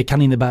att det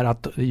kan innebära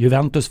att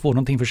Juventus får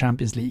någonting för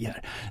Champions League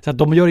här. Så att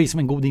de gör det som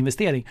en god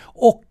investering.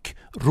 Och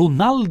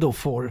Ronaldo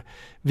får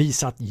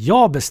visa att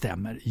jag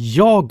bestämmer,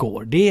 jag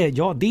går. Det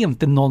är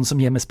inte någon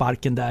som ger mig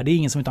sparken där. Det är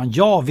ingen som, utan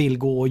jag vill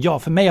gå.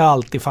 För mig har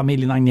alltid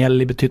familjen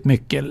Agnelli betytt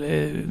mycket.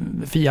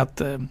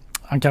 Fiat,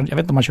 jag vet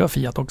inte om han kör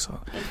Fiat också.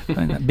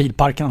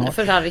 Bilparken han har.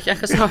 Ferrari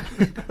kanske så.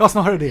 Ja,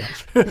 snarare det.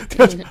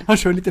 Han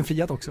kör en liten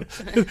Fiat också.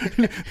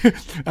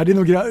 Ja, det är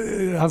nog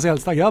hans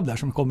äldsta grabb där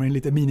som kommer en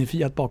liten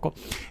mini-Fiat bakom.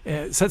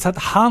 Så att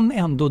han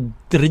ändå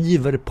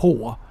driver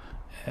på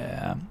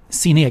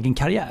sin egen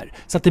karriär.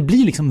 Så att det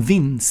blir liksom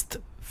vinst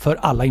för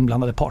alla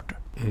inblandade parter.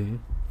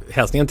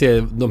 Hälsningen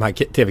till de här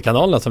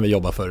tv-kanalerna som vi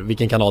jobbar för,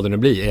 vilken kanal det nu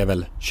blir, är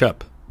väl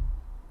köp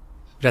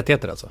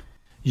rättigheter alltså?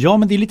 Ja,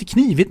 men det är lite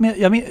knivigt.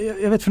 Jag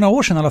vet för några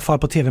år sedan i alla fall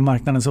på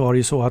tv-marknaden så var det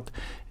ju så att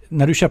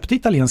när du köpte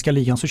italienska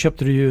ligan så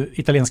köpte du ju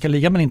italienska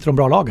ligan men inte de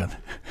bra lagen.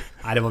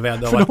 Nej, det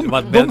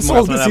var de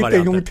sålde sitt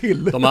en gång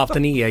till. De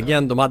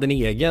hade en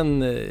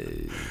egen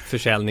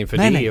försäljning för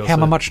nej,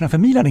 hemmamatcherna för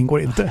Milan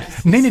ingår inte.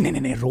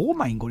 Nej,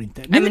 Roma ingår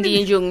inte. Nej, men det är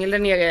en djungel där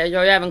nere. Jag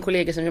har ju även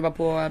kollegor som jobbar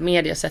på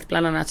Mediaset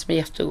bland annat som är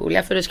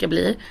jätteoroliga för det ska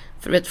bli.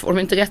 För vet, får de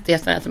inte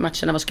rättigheterna till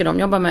matcherna, vad ska de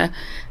jobba med?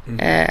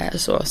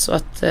 Så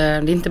att det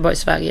är inte bara i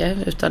Sverige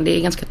utan det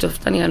är ganska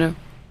tufft där nere nu.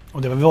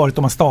 Och det har varit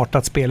om man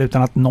startat spel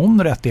utan att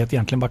någon rättighet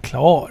egentligen var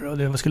klar. Och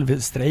det skulle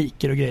bli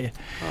strejker och grejer.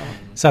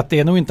 Så att det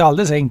är nog inte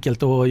alldeles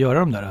enkelt att göra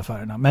de där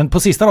affärerna. Men på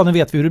sista raden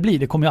vet vi hur det blir.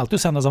 Det kommer ju alltid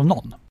att sändas av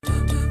någon.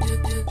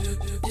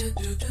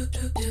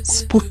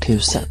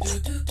 Sporthuset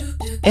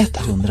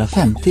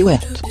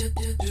 151.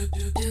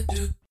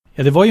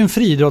 Ja, det var ju en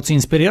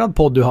friidrottsinspirerad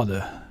podd du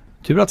hade.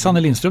 Tur att Sanne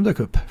Lindström dök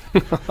upp.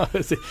 Men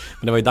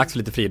det var ju dags för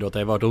lite friidrott. Det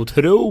har varit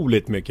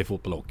otroligt mycket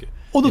fotboll och hockey.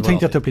 Och då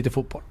tänkte jag ta upp lite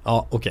fotboll.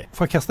 Ja, okej.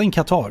 Får jag kasta in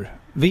Qatar?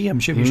 VM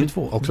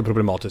 2022. Också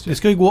problematiskt. Det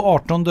ska ju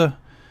gå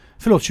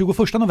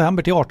 21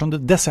 november till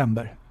 18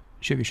 december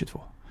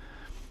 2022.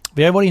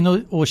 Vi har varit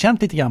inne och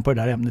känt lite grann på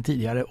det där ämnet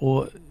tidigare.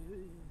 Och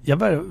jag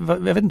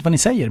vet inte vad ni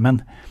säger,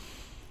 men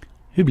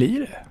hur blir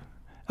det?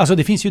 Alltså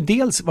det finns ju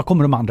dels, vad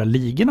kommer de andra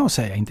ligorna att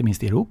säga, inte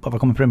minst i Europa? Vad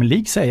kommer Premier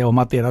League säga om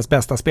att deras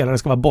bästa spelare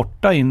ska vara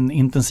borta i en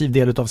intensiv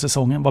del av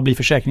säsongen? Vad blir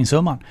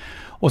försäkringssumman?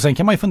 Och sen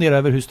kan man ju fundera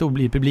över hur stor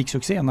blir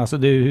publiksuccén? Alltså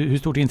hur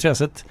stort är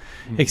intresset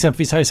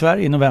exempelvis här i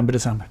Sverige i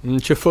november-december?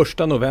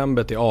 21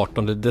 november till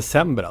 18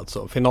 december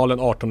alltså. Finalen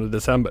 18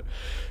 december.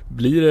 Det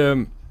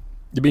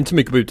blir inte så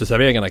mycket på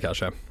uteserveringarna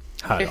kanske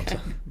här alltså.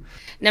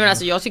 Nej men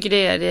alltså jag tycker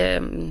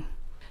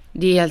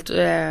det är helt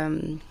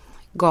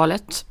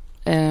galet.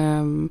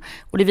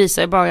 Och det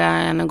visar ju bara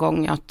en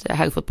gång att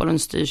herrfotbollen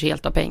styrs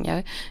helt av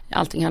pengar.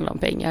 Allting handlar om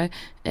pengar.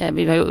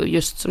 Vi har ju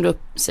just som du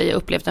säger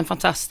upplevt en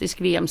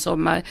fantastisk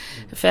VM-sommar,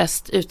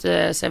 fest,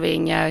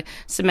 uteserveringar,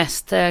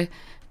 semester,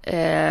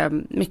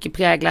 mycket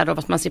präglad av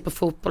att man ser på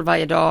fotboll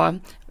varje dag.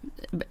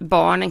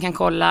 Barnen kan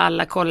kolla,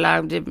 alla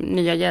kollar,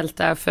 nya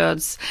hjältar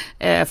föds,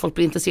 folk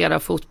blir intresserade av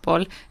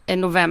fotboll. I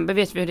november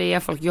vet vi hur det är,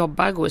 folk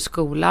jobbar, går i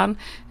skolan.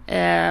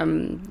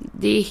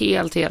 Det är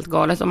helt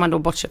galet om man då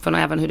bortser från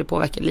även hur det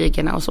påverkar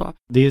ligorna och så.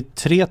 Det är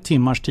 3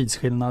 timmars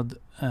tidsskillnad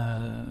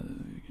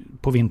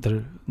på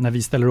vinter när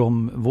vi ställer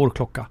om vår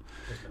klocka.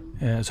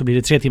 Så blir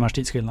det 3 timmars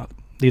tidsskillnad.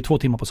 Det är 2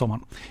 timmar på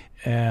sommaren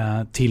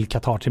till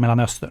Qatar, till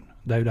Mellanöstern.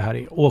 Där ju det här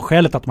är. Och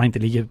skälet att man inte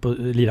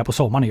lirar på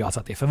sommaren är ju alltså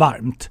att det är för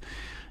varmt.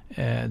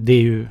 Det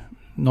är ju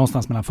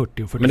någonstans mellan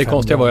 40 och 45. Men det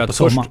konstiga var ju att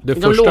det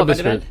första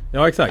beslut.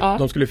 Ja, exakt. Ja.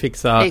 De skulle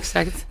fixa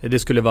exakt. Det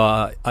skulle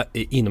vara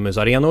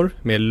inomhusarenor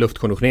med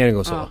luftkonditionering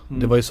och så.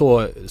 Det var ju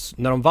så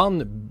när de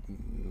vann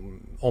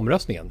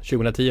omröstningen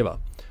 2010 va.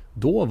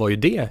 Då var ju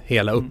det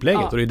hela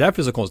upplägget och det är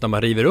därför så konstigt när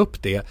man river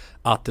upp det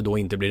att det då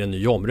inte blir en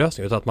ny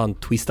omröstning utan att man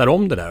twistar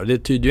om det där och det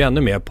tyder ju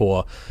ännu mer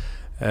på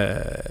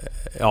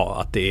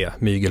att det är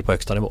mygel på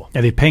högsta nivå.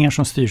 Ja, det är pengar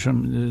som styr så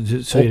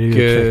är det ju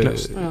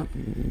tveklöst.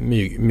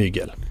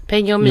 Mygel.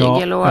 Pengar och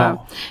mygel och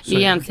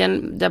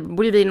egentligen där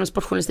borde vi inom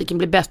sportjournalistiken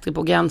bli bättre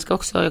på att granska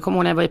också. Jag kommer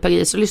ihåg när jag var i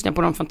Paris och lyssnade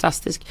på en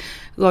fantastisk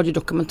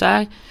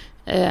radiodokumentär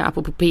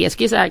apropå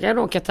PSGs ägare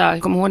då, Qatar.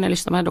 Jag kommer ihåg när jag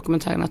lyssnade på den här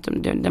dokumentären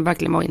att den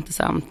verkligen var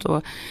intressant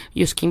och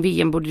just kring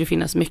VM borde det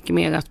finnas mycket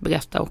mer att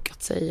berätta och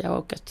att säga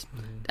och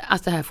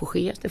att det här får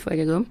ske, att det får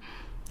äga rum.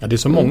 Ja, det är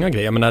så många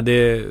grejer. Jag menar, det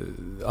är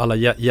alla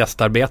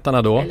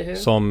gästarbetarna då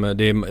som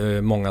det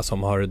är många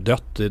som har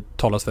dött. Det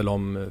talas väl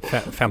om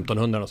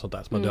 1500 och sånt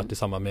där som har dött i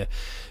samband med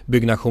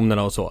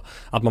byggnationerna och så.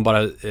 Att man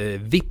bara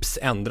vips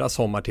ändrar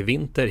sommar till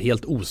vinter.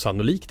 Helt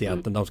osannolikt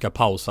egentligen. De ska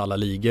pausa alla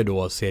ligor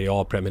då. Serie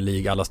A, Premier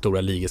League, alla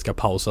stora ligor ska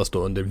pausas då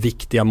under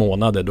viktiga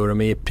månader. Då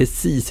de är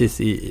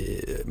precis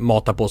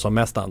mata på som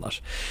mest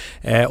annars.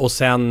 Och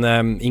sen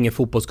ingen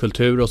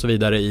fotbollskultur och så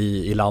vidare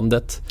i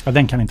landet. Ja,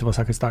 den kan inte vara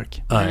särskilt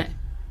stark. Nej.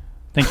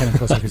 Den kan inte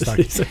vara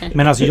särskilt stark.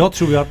 Men alltså jag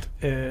tror ju att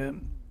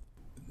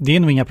det är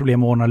nog inga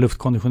problem att ordna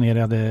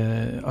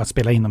luftkonditionerade att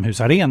spela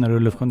inomhusarenor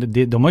och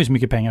de har ju så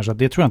mycket pengar så att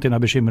det tror jag inte är några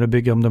bekymmer att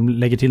bygga om de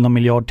lägger till någon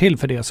miljard till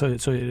för det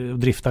så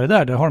driftar det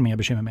där har de inga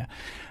bekymmer med.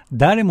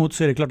 Däremot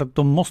så är det klart att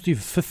de måste ju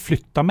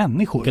förflytta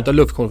människor. Du kan inte ha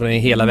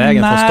luftkonditionering hela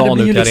vägen från stan ut till arenan. Nej,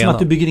 det blir ju liksom att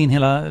du bygger in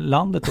hela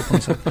landet då på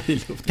något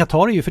sätt.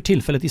 Qatar är ju för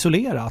tillfället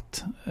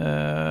isolerat.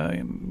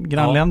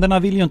 Grannländerna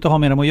vill ju inte ha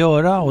med dem att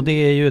göra och det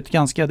är ju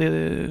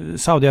ett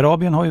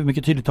Saudiarabien har ju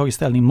mycket tydligt tagit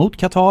ställning mot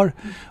Qatar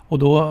och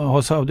då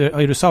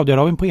har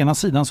Saudiarabien på ena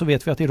sidan så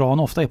vet vi att Iran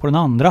ofta är på den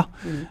andra.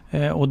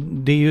 Och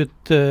det är ju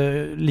ett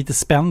lite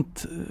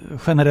spänt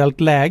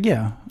generellt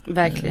läge.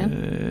 Verkligen.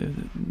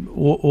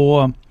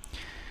 Och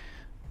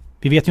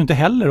Vi vet ju inte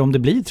heller om det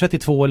blir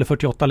 32 eller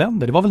 48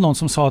 länder. Det var väl någon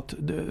som sa att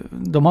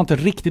de har inte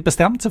riktigt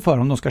bestämt sig för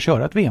om de ska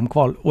köra ett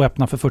VM-kval och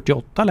öppna för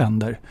 48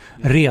 länder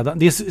redan.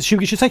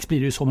 2026 blir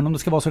det ju så, men om det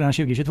ska vara så redan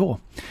 2022.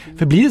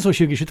 För blir det så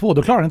 2022,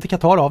 då klarar inte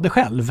Qatar av det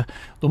själv.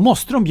 Då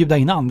måste de bjuda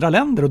in andra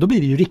länder och då blir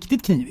det ju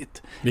riktigt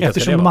knivigt.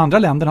 Eftersom de andra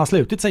länderna har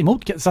slutit sig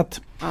emot. Så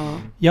att,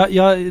 det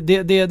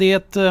är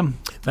ett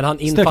men han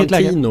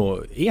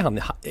Infantino,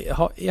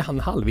 är han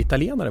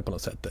halvitalienare på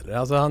något sätt? Eller?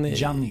 Alltså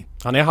Gianni.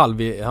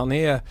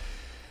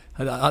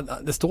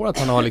 Det står att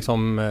han har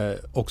liksom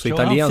också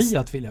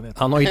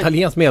han har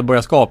italienskt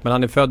medborgarskap, men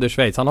han är född i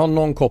Schweiz. Han har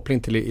någon koppling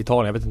till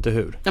Italien, jag vet inte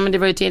hur. Ja, men det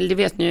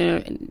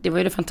var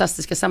ju det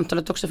fantastiska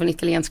samtalet också för den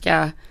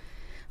italienska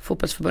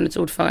fotbollsförbundets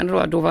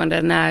ordförande då var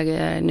det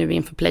när nu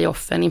inför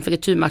playoffen, inför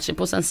returmatchen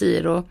på San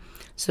Siro,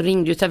 så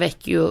ringde ju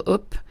Tavecchio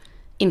upp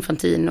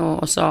Infantino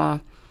och sa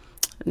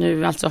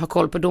nu alltså ha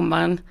koll på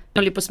domaren. De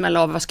håller på att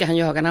smälla av, vad ska han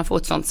göra när han får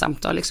ett sånt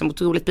samtal? Liksom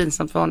otroligt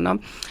pinsamt för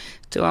honom.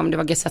 Jag tror om det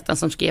var Gazettan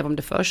som skrev om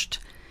det först.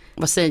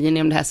 Vad säger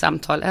ni om det här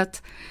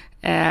samtalet?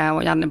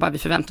 Och Janne bara, vi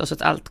förväntar oss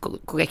att allt går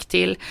korrekt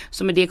till.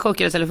 Så med det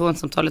korkade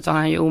telefonsamtalet har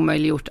han ju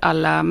omöjliggjort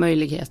alla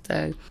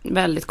möjligheter.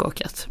 Väldigt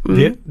korkat.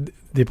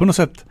 Det är på något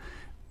sätt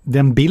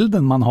den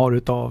bilden man har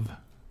utav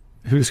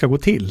hur det ska gå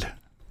till.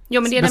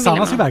 Jo, men det är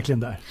besannas ju verkligen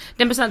där.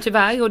 Den besannas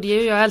tyvärr, och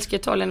jag älskar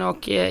Italien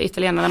och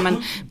italienarna,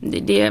 men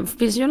det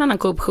finns ju en annan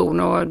korruption,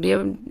 och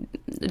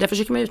där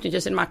försöker man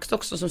utnyttja sin makt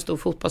också som stor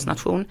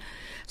fotbollsnation.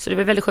 Så det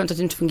är väldigt skönt att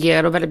det inte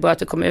fungerar och väldigt bra att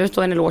det kommer ut,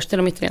 och en eloge till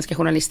de italienska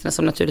journalisterna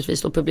som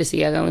naturligtvis då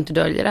publicerar och inte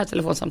döljer det här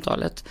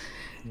telefonsamtalet.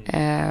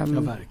 Ja,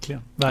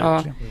 verkligen.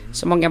 Ja,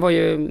 så många var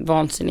ju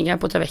vansinniga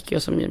på Tavecchio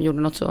som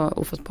gjorde något så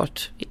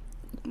ofattbart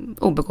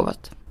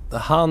obegåvat.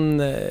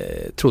 Han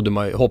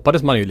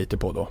hoppades man ju lite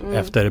på då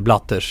efter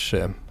Blatters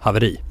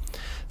haveri,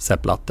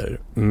 Sepp Blatter.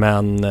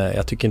 Men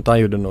jag tycker inte han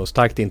gjorde något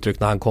starkt intryck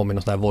när han kom i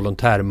någon sån här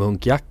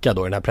volontärmunkjacka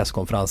då i den här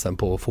presskonferensen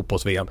på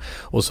fotbolls-VM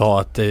och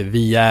sa att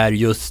vi är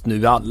just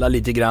nu alla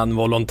lite grann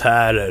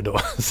volontärer då.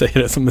 Säger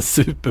det som en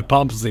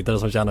superpamp som sitter där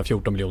som tjänar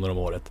 14 miljoner om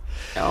året.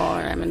 Ja,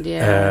 nej, men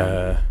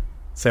det...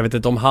 Så jag vet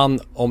inte om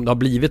det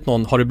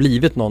har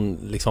blivit någon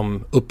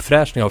liksom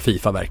uppfräschning av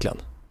FIFA verkligen?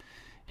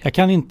 Jag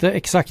kan inte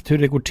exakt hur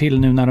det går till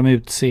nu när de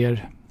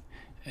utser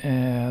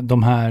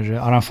de här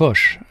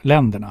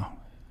arrangörsländerna.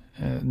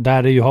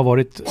 Där det ju har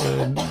varit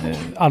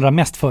allra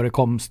mest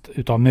förekomst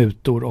utav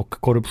mutor och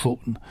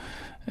korruption.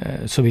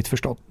 Så vitt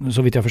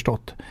jag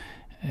förstått.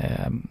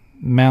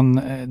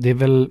 Men det är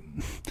väl...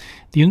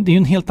 Det är ju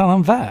en helt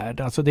annan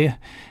värld. Alltså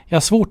jag har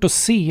svårt att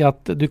se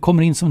att du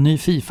kommer in som ny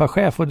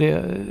FIFA-chef och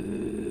det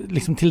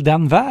liksom till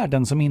den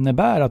världen som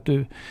innebär att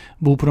du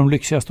bor på de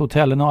lyxigaste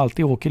hotellen och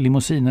alltid åker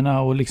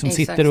limousinerna och liksom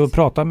sitter och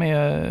pratar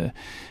med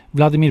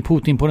Vladimir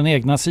Putin på den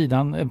ena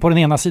sidan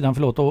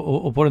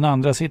och på den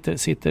andra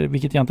sitter,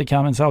 vilket jag inte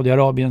kan, men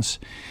Saudiarabiens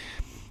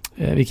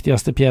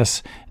viktigaste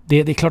pjäs. Det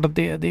är klart att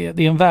det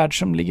är en värld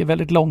som ligger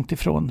väldigt långt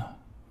ifrån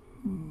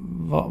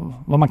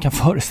vad man kan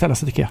föreställa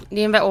sig, tycker jag.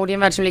 Det är en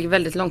värld som ligger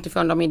väldigt långt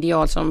ifrån de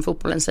ideal som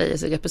fotbollen säger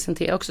sig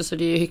representera också, så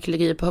det är ju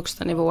hyckleri på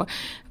högsta nivå.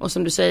 Och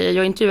som du säger,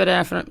 jag intervjuade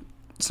där för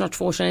snart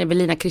 2 år sedan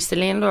Evelina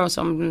Kristelin då,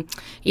 som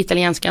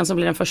italienskan som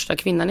blev den första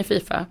kvinnan i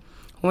FIFA.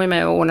 Hon var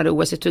med och ordnade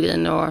OS i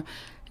Turin och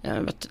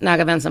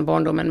nära vän sedan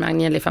barndomen med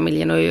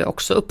Agnelli-familjen och är ju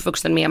också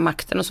uppvuxen med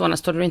makten och så,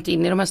 annars tar du inte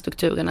in i de här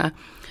strukturerna.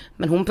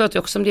 Men hon pratar ju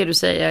också om det du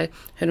säger,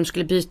 hur de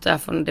skulle byta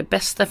från det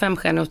bästa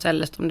 5-stjärniga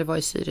hotellet, om det var i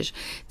Zürich,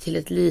 till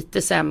ett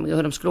lite sämre,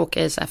 hur de skulle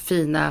åka i så här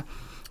fina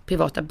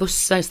privata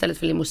bussar istället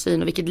för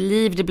limousin, och vilket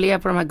liv det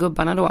blev på de här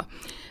gubbarna då.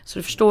 Så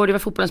du förstår ju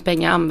vad fotbollens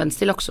pengar används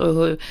till också,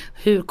 och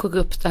hur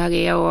korrupt det här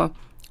är, och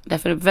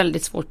därför är det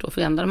väldigt svårt att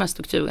förändra de här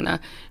strukturerna.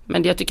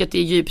 Men jag tycker att det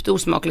är djupt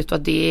osmakligt, och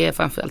att det är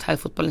framförallt här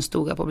fotbollens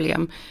stora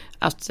problem,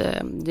 att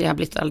det har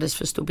blivit alldeles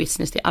för stor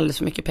business, det är alldeles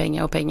för mycket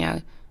pengar, och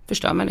pengar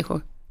förstör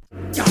människor.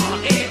 Jag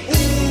är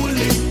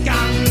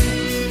olyckan,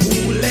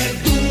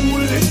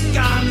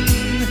 olyckan,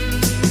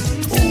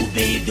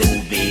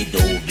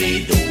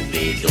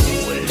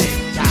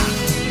 olyckan,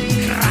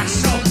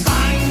 krasch och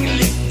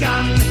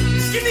bang-lyckan,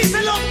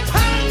 gnissel och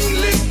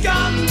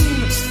pang-lyckan.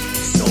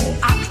 Så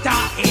akta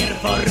er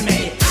för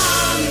mig,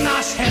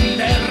 annars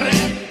händer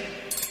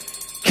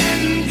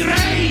en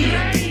grej.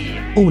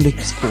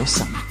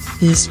 Olyckspåsen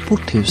i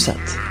Sporthuset.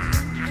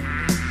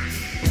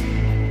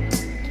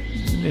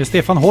 Det är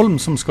Stefan Holm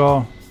som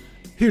ska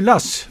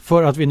hyllas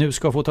för att vi nu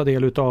ska få ta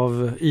del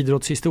av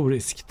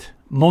idrottshistoriskt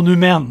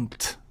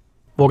monument,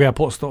 vågar jag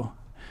påstå,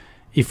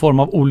 i form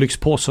av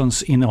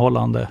olyckspåsens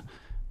innehållande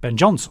Ben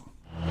Johnson.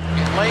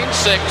 Lane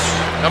 6,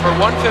 number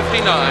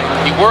 159,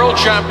 the world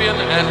champion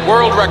and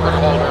world record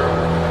holder,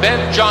 Ben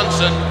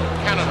Johnson,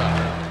 Canada.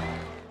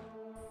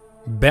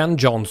 Ben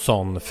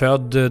Johnson,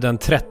 född den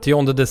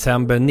 30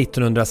 december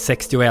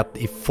 1961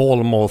 i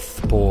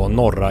Falmouth på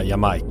norra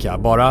Jamaica.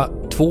 Bara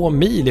 2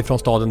 mil ifrån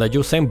staden där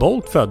Usain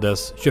Bolt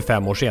föddes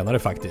 25 år senare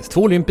faktiskt.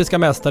 2 olympiska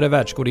mästare,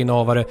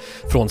 världsrekordinnehavare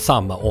från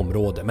samma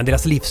område. Men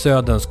deras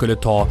livsöden skulle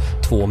ta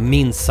 2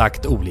 minst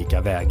sagt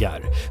olika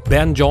vägar.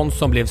 Ben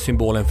Johnson blev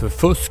symbolen för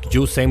fusk,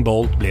 Usain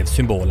Bolt blev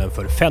symbolen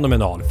för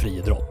fenomenal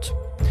friidrott.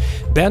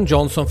 Ben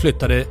Johnson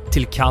flyttade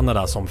till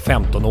Kanada som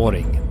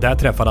 15-åring. Där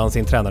träffade han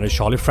sin tränare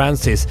Charlie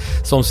Francis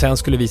som sen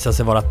skulle visa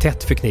sig vara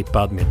tätt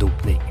förknippad med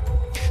dopning.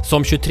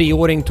 Som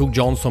 23-åring tog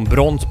Johnson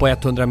brons på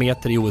 100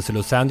 meter i OS i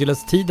Los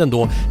Angeles, tiden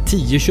då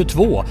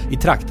 10:22 i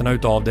trakterna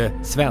utav det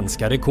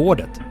svenska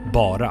rekordet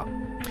bara.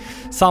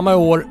 Samma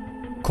år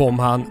kom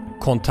han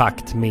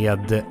kontakt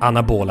med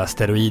anabola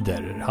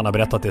steroider. Han har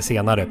berättat det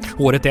senare.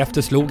 Året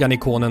efter slog han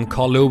ikonen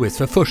Carl Lewis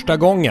för första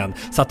gången,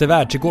 satte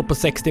världsrekord på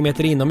 60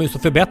 meter inomhus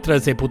och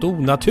förbättrade sig på ett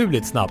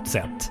onaturligt snabbt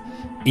sätt.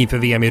 Inför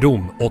VM i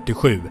Rom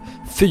 87.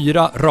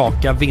 4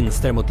 raka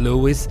vinster mot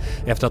Lewis.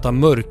 Efter att ha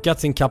mörkat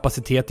sin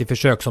kapacitet i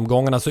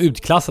försöksomgångarna så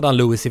utklassade han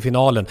Lewis i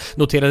finalen.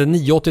 Noterade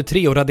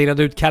 9,83 och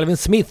raderade ut Calvin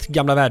Smiths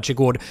gamla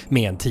världsrekord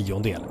med en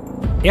 10-ondel.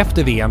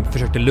 Efter VM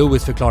försökte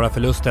Lewis förklara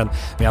förlusten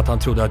med att han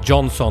trodde att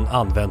Johnson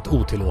använt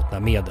otillåtna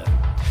medel.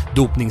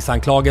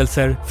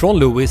 Dopningsanklagelser från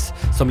Lewis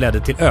som ledde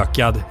till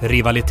ökad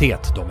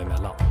rivalitet dem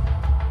emellan.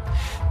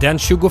 Den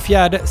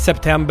 24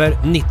 september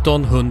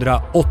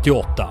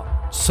 1988.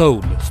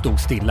 Seoul stod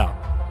stilla.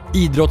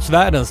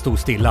 Idrottsvärlden stod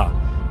stilla.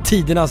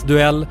 Tidernas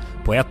duell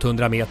på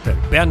 100 meter.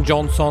 Ben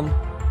Johnson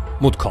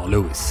mot Carl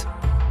Lewis.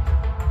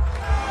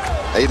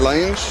 8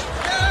 lanes.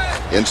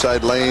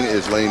 Inside lane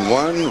is lane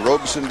 1,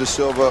 Robson de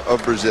Silva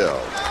of Brazil.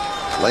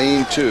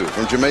 Lane 2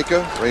 from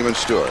Jamaica, Raymond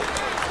Stewart.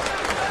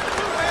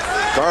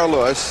 Carl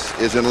Lewis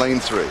is in lane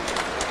 3.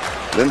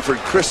 Linford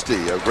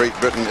Christie of Great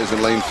Britain is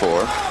in lane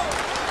 4.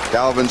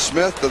 Calvin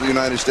Smith of the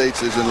United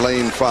States is in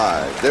lane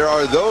 5. There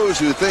are those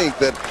who think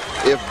that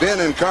if Ben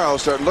and Carl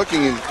start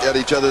looking at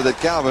each other that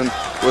Calvin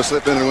will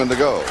slip in and win the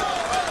gold.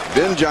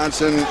 Ben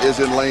Johnson is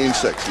in lane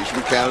 6. He's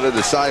from Canada.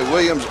 Desai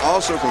Williams,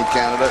 also from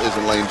Canada, is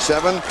in lane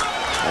 7.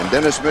 And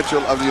Dennis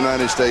Mitchell of the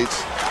United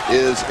States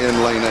is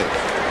in lane 8.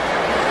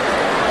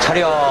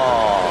 차려.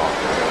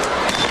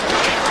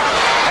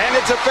 And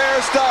it's a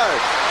fair start.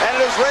 And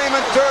it is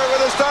Raymond Stewart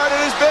with a start.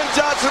 It is Ben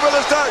Johnson with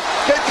a start.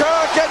 Can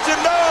Carl catch him?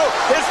 No!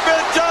 It's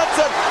Ben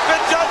Johnson.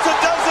 Ben Johnson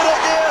does it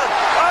again.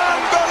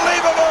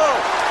 Unbelievable!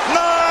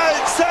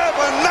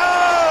 9-7-9!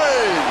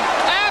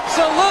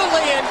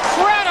 Absolutely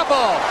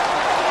incredible!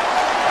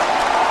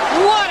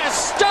 What a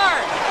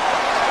start!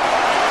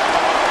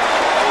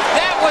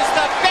 That was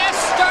the best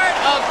start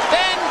of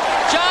Ben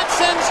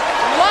Johnson's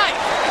life.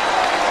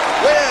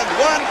 Win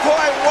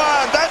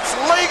 1.1. That's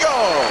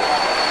legal.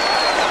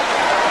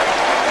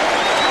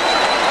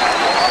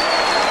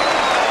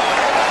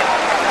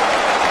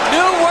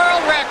 New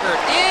world record.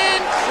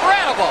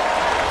 Incredible.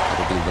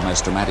 It'll be the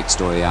most dramatic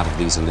story out of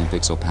these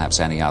Olympics or perhaps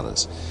any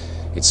others.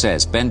 It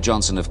says Ben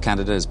Johnson of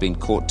Canada has been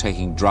caught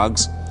taking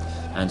drugs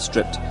and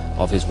stripped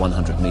of his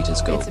 100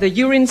 meters gold. It's the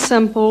urine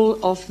sample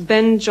of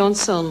Ben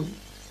Johnson,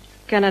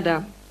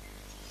 Canada.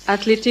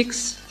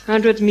 Athletics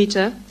 100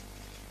 meter.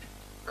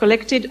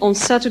 Collected on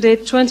Saturday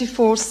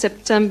 24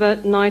 September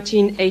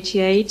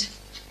 1988.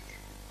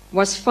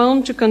 Was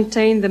found to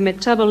contain the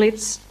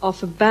metabolites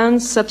of a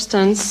banned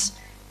substance,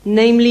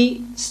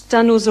 namely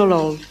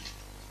stanozolol.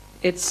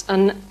 It's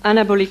an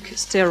anabolic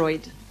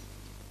steroid.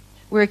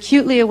 We're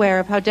acutely aware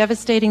of how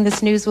devastating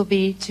this news will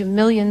be to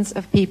millions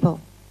of people.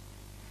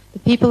 The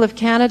people of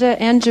Canada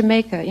and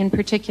Jamaica in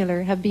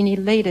particular have been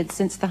elated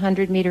since the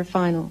 100-meter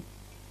final.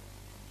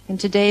 And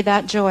today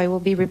that joy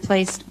will be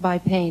replaced by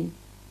pain.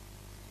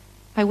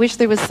 I wish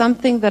there was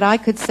something that I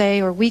could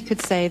say or we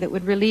could say that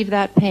would relieve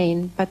that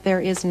pain, but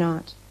there is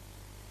not.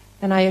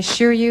 And I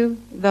assure you,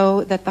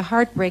 though, that the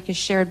heartbreak is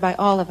shared by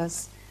all of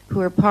us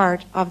who are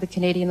part of the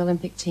Canadian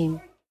Olympic team.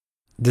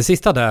 Det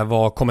sista där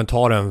var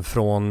kommentaren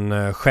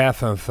från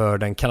chefen för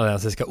den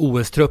kanadensiska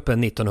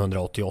OS-truppen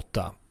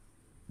 1988.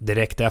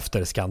 Direkt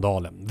efter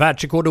skandalen.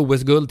 Världsrekord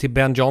OS-guld till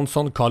Ben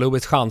Johnson. Carl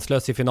Lewis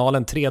chanslös i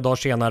finalen. 3 dagar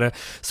senare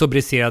så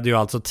briserade ju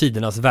alltså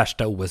tidernas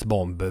värsta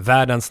OS-bomb.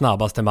 Världens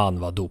snabbaste man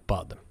var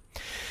dopad.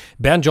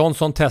 Ben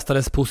Johnson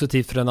testades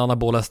positivt för den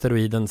anabola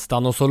steroiden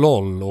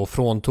stanozolol och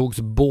fråntogs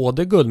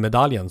både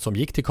guldmedaljen som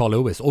gick till Carl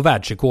Lewis och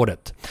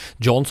världsrekordet.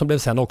 Johnson blev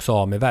sen också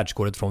av med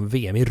världsrekordet från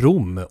VM i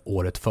Rom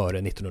året före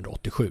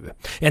 1987.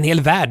 En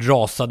hel värld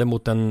rasade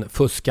mot den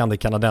fuskande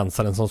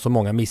kanadensaren som så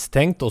många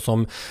misstänkt och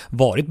som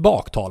varit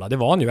baktalad. Det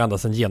var han ju ända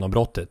sedan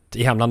genombrottet.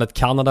 I hemlandet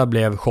Kanada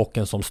blev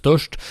chocken som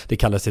störst. Det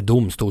kallades ett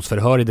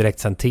domstolsförhör i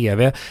direktsänd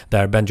TV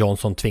där Ben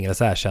Johnson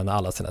tvingades erkänna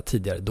alla sina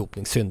tidigare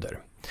dopningssynder.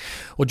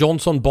 Och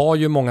Johnson bar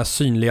ju många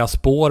synliga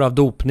spår av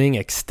dopning,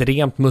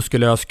 extremt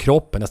muskulös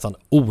kropp, nästan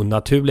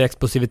onaturlig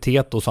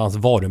explosivitet och så hans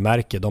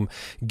varumärke, de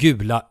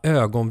gula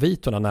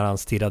ögonvitorna när han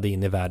stirrade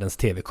in i världens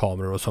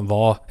tv-kameror och som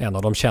var en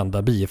av de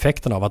kända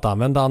bieffekterna av att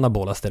använda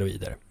anabola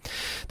steroider.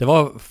 Det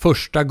var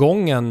första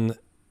gången,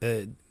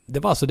 det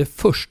var alltså det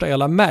första jag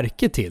lade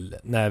märke till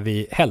när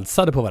vi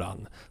hälsade på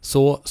varann.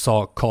 Så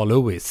sa Carl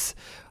Lewis,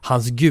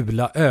 hans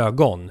gula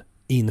ögon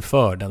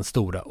inför den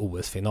stora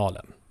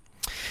OS-finalen.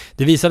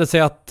 Det visade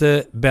sig att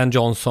Ben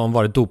Johnson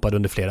varit dopad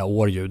under flera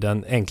år ju.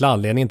 Den enkla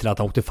anledningen till att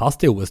han åkte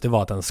fast i OS, det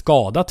var att en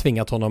skada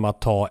tvingat honom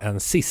att ta en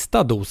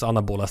sista dos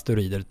anabola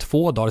steroider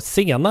 2 dagar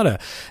senare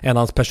än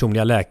hans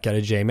personliga läkare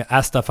Jamie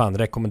Astafan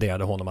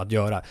rekommenderade honom att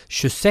göra.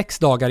 26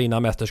 dagar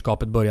innan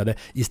mästerskapet började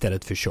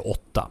istället för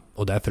 28,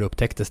 och därför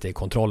upptäcktes det i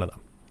kontrollerna.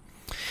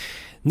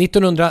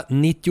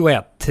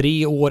 1991,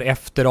 3 år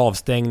efter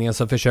avstängningen,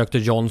 så försökte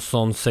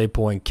Johnson sig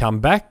på en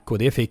comeback, och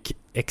det fick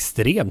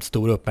extremt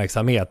stor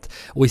uppmärksamhet.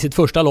 Och i sitt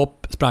första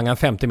lopp sprang han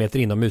 50 meter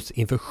inomhus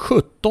inför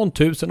 17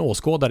 000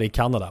 åskådare i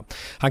Kanada.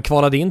 Han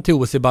kvalade in till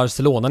OS i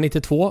Barcelona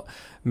 92,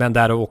 men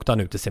där åkte han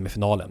ut i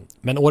semifinalen.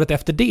 Men året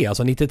efter det,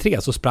 alltså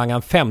 93, så sprang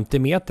han 50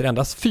 meter,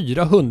 endast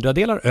 400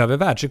 delar över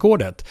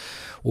världsrekordet.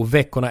 Och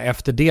veckorna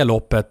efter det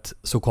loppet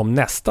så kom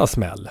nästa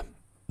smäll.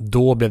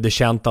 Då blev det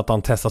känt att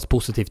han testats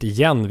positivt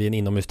igen vid en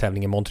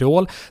inomhustävling i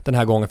Montreal, den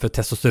här gången för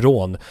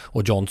testosteron,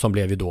 och Johnson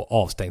blev ju då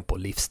avstängd på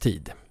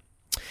livstid.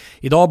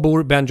 Idag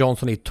bor Ben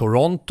Johnson i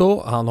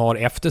Toronto. Han har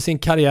efter sin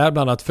karriär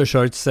bland annat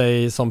försörjt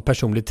sig som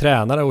personlig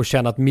tränare och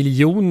tjänat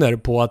miljoner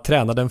på att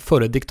träna den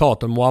förre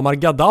diktatorn Muammar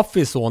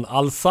Gaddafis son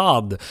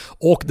Al-Sad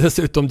och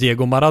dessutom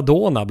Diego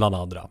Maradona bland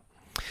andra.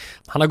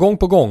 Han har gång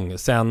på gång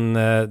sedan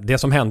det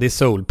som hände i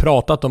Seoul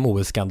pratat om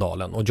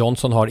OS-skandalen, och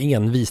Johnson har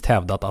envist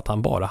hävdat att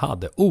han bara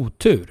hade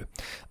otur.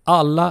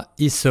 Alla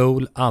i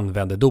Seoul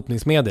använde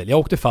dopningsmedel. Jag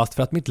åkte fast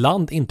för att mitt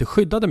land inte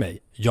skyddade mig.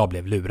 Jag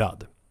blev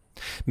lurad.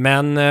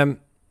 Men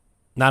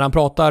när han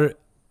pratar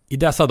i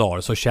dessa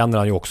dagar så känner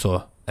han ju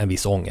också en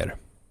viss ånger.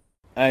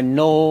 And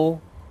no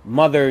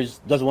mothers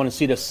doesn't want to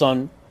see the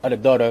son or the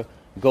daughter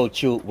go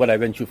through what I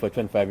went through for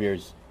 25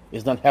 years.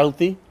 It's not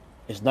healthy.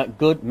 It's not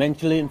good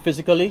mentally and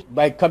physically.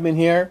 By coming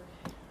here,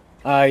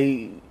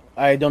 I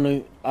don't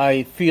know.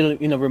 I feel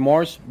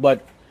remorse, but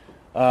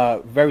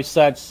very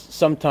sad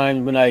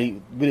sometimes when I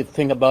really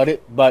think about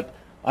it. But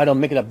I don't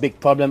make it a big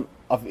problem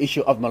of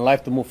issue of my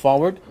life to move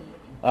forward.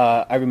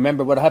 I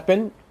remember what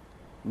happened,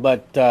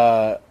 but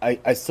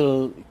I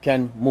still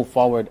can move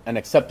forward and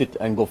accept it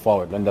and go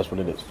forward, and that's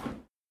what it is.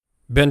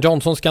 Ben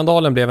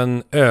Johnson-skandalen blev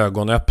en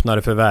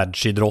ögonöppnare för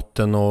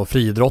världsidrotten och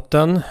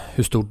friidrotten.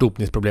 Hur stort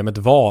dopningsproblemet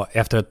var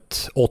efter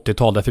ett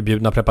 80-tal där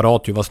förbjudna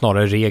preparat ju var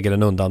snarare regel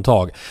än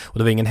undantag. Och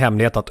det var ingen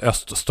hemlighet att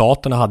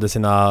öststaterna hade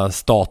sina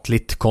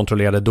statligt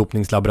kontrollerade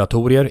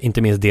dopningslaboratorier,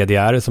 inte minst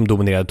DDR som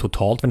dominerade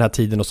totalt vid den här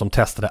tiden och som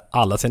testade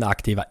alla sina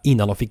aktiva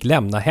innan de fick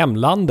lämna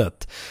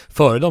hemlandet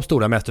före de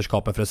stora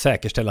mästerskapen för att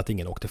säkerställa att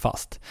ingen åkte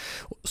fast.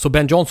 Så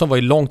Ben Johnson var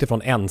ju långt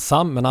ifrån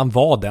ensam, men han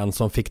var den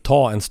som fick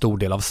ta en stor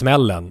del av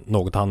smällen,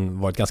 något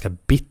han varit ganska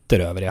bitter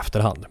över i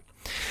efterhand.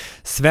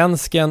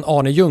 Svensken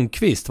Arne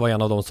Ljungqvist var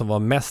en av de som var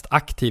mest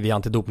aktiv i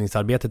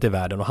antidopningsarbetet i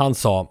världen, och han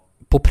sa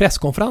på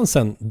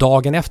presskonferensen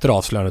dagen efter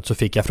avslöjandet, så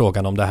fick jag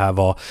frågan om det här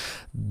var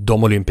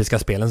de olympiska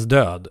spelens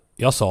död.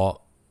 Jag sa,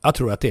 jag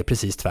tror att det är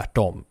precis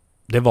tvärtom.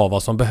 Det var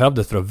vad som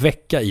behövdes för att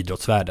väcka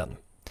idrottsvärlden.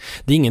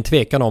 Det är ingen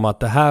tvekan om att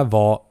det här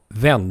var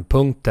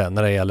vändpunkten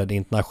när det gäller den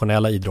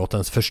internationella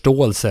idrottens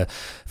förståelse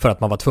för att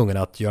man var tvungen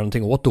att göra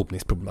någonting åt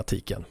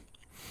dopningsproblematiken.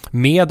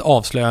 Med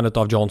avslöjandet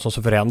av Johnson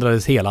så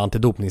förändrades hela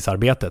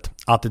antidopningsarbetet.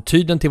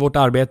 Attityden till vårt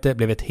arbete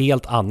blev ett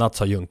helt annat,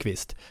 sa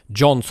Ljungqvist.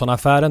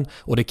 Johnson-affären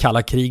och det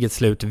kalla krigets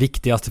slut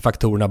viktigaste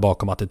faktorerna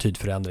bakom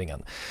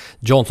attitydförändringen.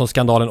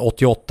 Johnson-skandalen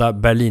 88,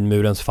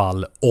 Berlinmurens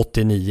fall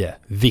 89,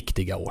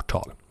 viktiga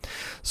årtal.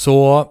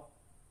 Så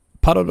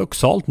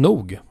paradoxalt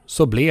nog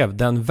så blev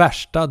den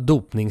värsta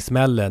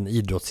dopningssmällen i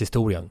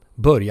idrottshistorien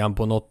början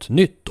på något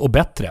nytt och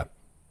bättre.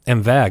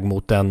 En väg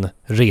mot en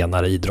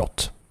renare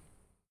idrott.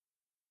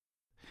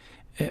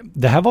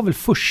 Det här var väl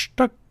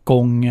första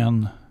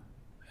gången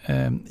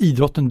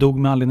idrotten dog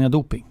med anledning av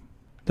doping.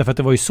 Därför att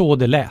det var ju så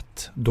det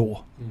lät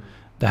då.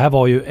 Det här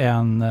var ju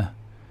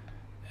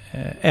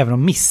även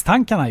om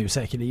misstankarna ju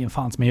säkerligen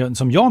fanns. Men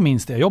som jag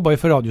minns det, jag jobbade ju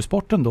för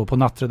Radiosporten då på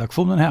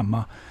nattredaktionen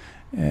hemma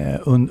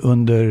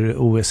under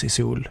OS i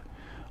Seoul.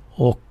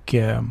 Och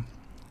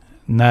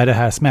när det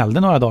här smällde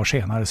några dagar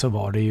senare så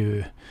var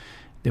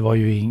det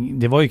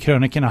var ju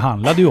krönikerna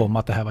handlade ju om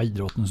att det här var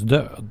idrottens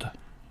död.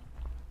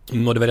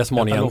 Och det var det som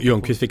Arne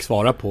Ljungqvist fick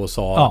svara på och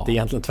sa att det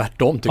egentligen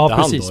tvärtom tyckte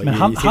han precis. då. Men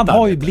han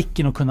har ju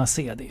blicken att kunna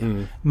se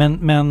det.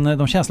 Men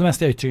de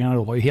känslomässiga yttringarna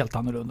då var ju helt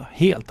annorlunda.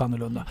 Helt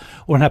annorlunda.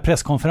 Och den här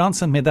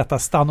presskonferensen med detta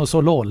Stanos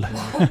och LOL.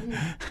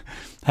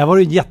 Här var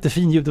det en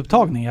jättefin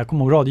ljudupptagning. Jag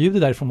kommer ihåg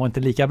radioljudet därifrån var inte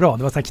lika bra.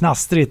 Det var så här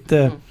knastrigt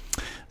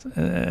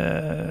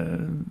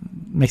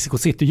Mexico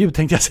City-ljud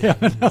tänkte jag säga.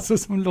 Men alltså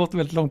som låter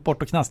väldigt långt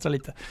bort och knastrar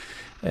lite.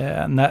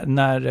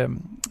 När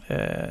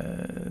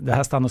det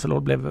här Stanos och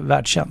LOL blev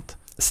världskänt.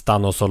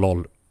 Stanos och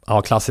LOL.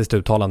 Ja, klassiskt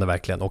uttalande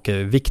verkligen. Och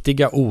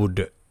viktiga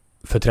ord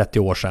för 30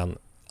 år sedan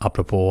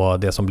apropå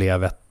det som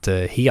blev ett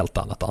helt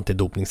annat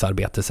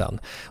antidopningsarbete sen.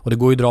 Och det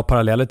går ju att dra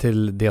paralleller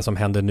till det som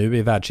händer nu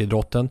i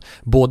världsidrotten.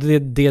 Både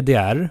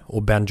DDR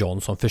och Ben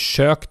Johnson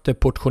försökte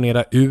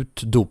portionera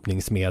ut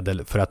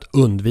dopningsmedel för att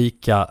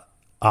undvika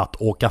att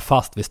åka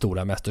fast vid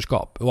stora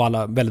mästerskap. Och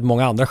väldigt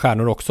många andra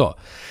stjärnor också.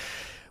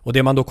 Och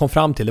det man då kom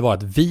fram till det var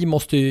att vi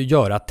måste ju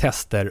göra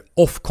tester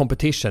off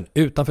competition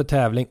utanför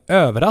tävling,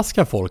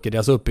 överraska folk i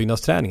deras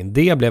uppbyggnadsträning.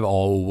 Det blev A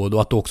och O, och då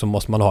att då också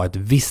måste man ha ett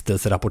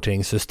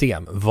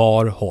vistelserapporteringssystem.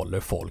 Var håller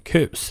folk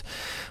hus?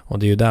 Och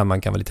det är ju där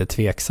man kan vara lite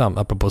tveksam,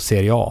 apropå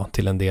Serie A,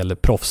 till en del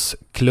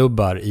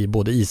proffsklubbar i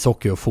både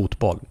ishockey och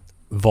fotboll.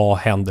 Vad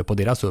händer på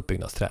deras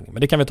uppbyggnadsträning?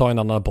 Men det kan vi ta i en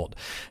annan podd.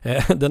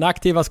 Den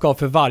aktiva ska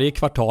för varje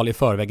kvartal i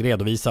förväg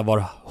redovisa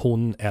var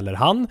hon eller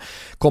han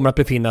kommer att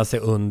befinna sig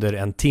under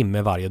en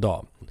timme varje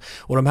dag.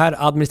 Och de här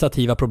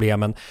administrativa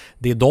problemen,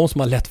 det är de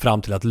som har lett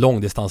fram till att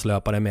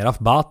långdistanslöparen Meraf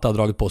Bata har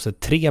dragit på sig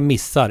 3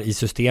 missar i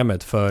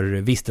systemet för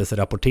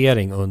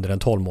vistelserapportering under en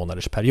 12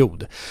 månaders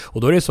period.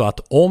 Och då är det så att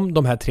om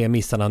de här 3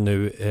 missarna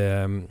nu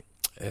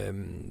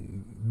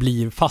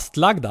blir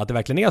fastlagda, att det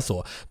verkligen är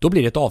så, då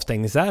blir det ett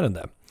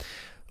avstängningsärende.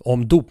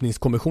 Om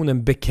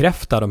dopningskommissionen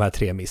bekräftar de här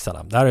 3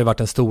 missarna. Det här har ju varit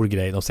en stor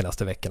grej de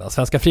senaste veckorna.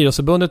 Svenska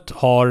friidrottsförbundet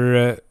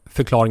har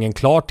förklaringen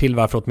klar till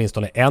varför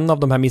åtminstone en av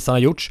de här missarna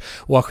gjorts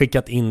och har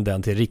skickat in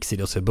den till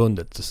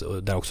Riksidrottsförbundet,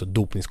 där också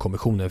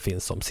dopningskommissionen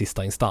finns som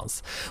sista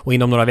instans. Och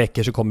inom några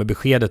veckor så kommer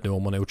beskedet nu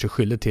om hon har gjort sig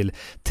skyldig till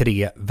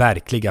 3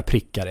 verkliga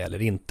prickar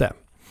eller inte.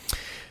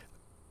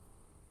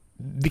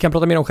 Vi kan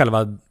prata mer om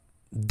själva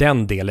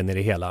den delen i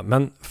det hela,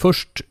 men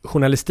först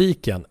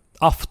journalistiken.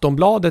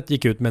 Aftonbladet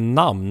gick ut med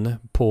namn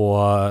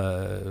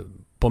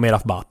på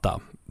Meraf Bata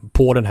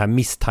på den här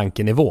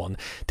misstankenivån,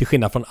 till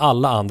skillnad från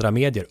alla andra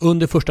medier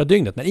under första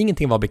dygnet när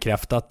ingenting var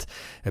bekräftat.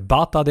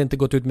 Bata hade inte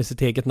gått ut med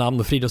sitt eget namn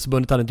och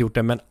Friidrottsförbundet hade inte gjort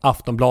det, men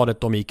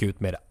Aftonbladet, de gick ut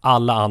med det.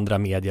 Alla andra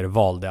medier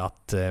valde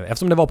att,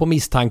 eftersom det var på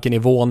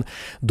misstankenivån,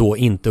 då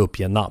inte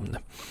uppge namn.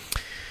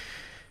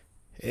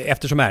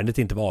 Eftersom ärendet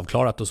inte var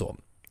avklarat och så.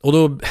 Och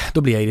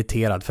då blir jag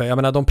irriterad, för jag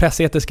menar, de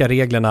pressetiska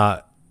reglerna,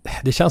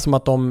 det känns som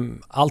att de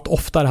allt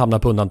oftare hamnar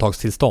på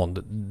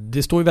undantagstillstånd.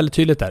 Det står ju väldigt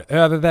tydligt där.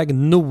 Överväg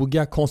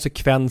noga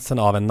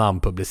konsekvenserna av en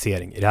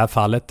namnpublicering. I det här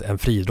fallet en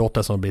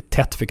friidrottare som blir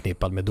tätt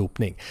förknippad med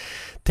dopning.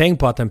 Tänk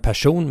på att en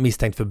person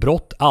misstänkt för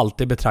brott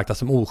alltid betraktas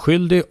som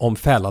oskyldig om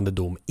fällande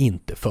dom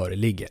inte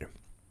föreligger.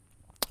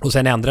 Och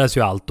sen ändrades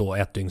ju allt då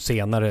 1 dygn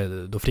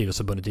senare då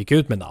Friidrottsförbundet gick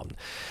ut med namn.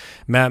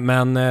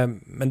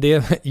 Men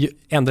det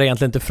ändrar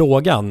egentligen inte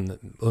frågan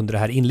under det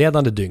här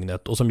inledande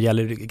dygnet, och som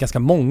gäller ganska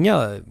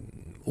många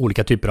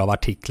olika typer av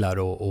artiklar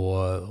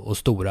och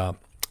stora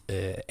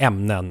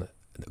ämnen.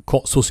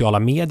 Sociala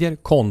medier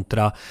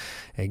kontra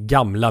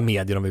gamla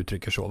medier, om vi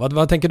uttrycker så.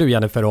 Vad tänker du,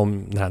 Jennifer,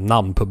 om den här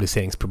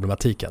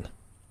namnpubliceringsproblematiken?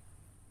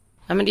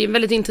 Ja, men det är en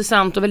väldigt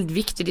intressant och väldigt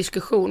viktig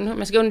diskussion.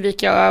 Man ska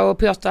undvika att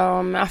prata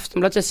om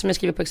Aftonbladet som jag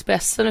skriver på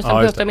Expressen,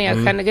 utan prata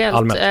mer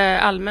generellt,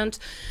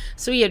 allmänt.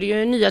 Så är det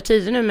ju nya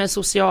tider nu med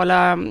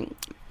sociala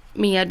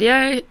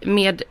medier,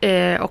 med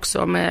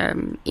också med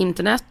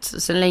internet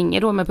sen länge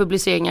då, med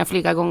publiceringar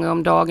flera gånger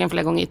om dagen,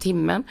 flera gånger i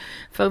timmen.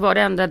 För var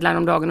det en deadline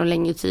om dagen och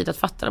längre tid att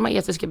fatta de här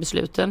etiska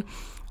besluten.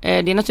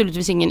 Det är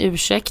naturligtvis ingen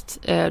ursäkt,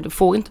 det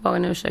får inte vara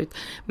en ursäkt,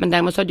 men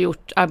däremot har det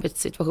gjort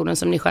arbetssituationen,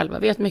 som ni själva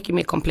vet, mycket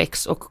mer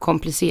komplex och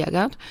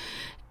komplicerad.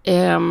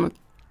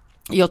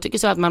 Jag tycker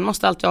så att man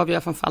måste alltid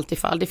avgöra från fall till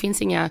fall. Det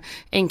finns inga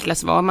enkla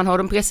svar. Man har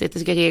de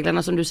pressetiska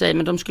reglerna som du säger,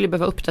 men de skulle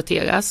behöva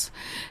uppdateras.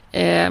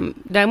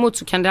 Däremot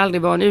så kan det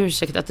aldrig vara en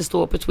ursäkt att det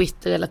står på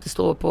Twitter eller att det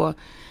står på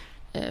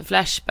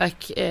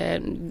Flashback.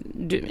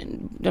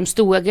 De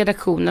stora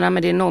redaktionerna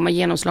med det enorma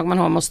genomslag man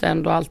har måste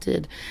ändå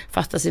alltid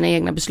fatta sina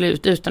egna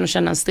beslut utan att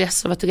känna en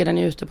stress av att redan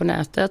är ute på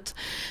nätet.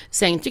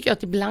 Sen tycker jag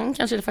att ibland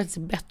kanske det faktiskt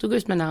är bättre att gå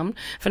ut med namn.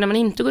 För när man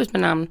inte går ut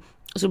med namn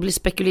så blir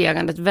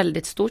spekulerandet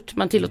väldigt stort.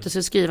 Man tillåter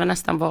sig skriva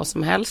nästan vad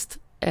som helst.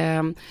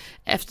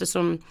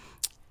 Eftersom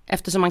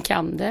man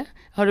kan det.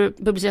 Har du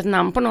publicerat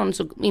namn på någon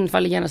så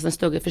infaller genast en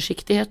större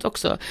försiktighet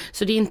också.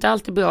 Så det är inte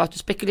alltid bra att du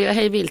spekulerar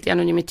hej vilt i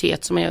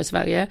anonymitet som man gör i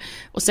Sverige.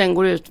 Och sen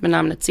går du ut med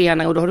namnet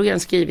senare och då har du redan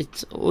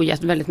skrivit och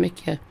gett väldigt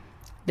mycket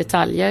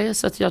detaljer.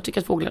 Så att jag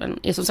tycker att fågeln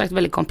är som sagt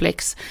väldigt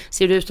komplex.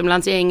 Ser du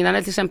utomlands i England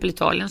eller till exempel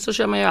Italien så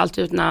kör man ju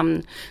alltid ut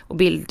namn och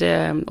bild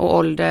och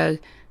ålder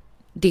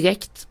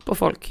direkt på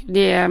folk.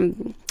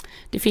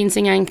 Det finns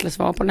inga enkla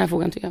svar på den här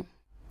frågan, tycker jag.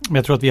 Men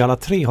jag tror att vi alla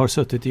 3 har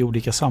suttit i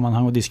olika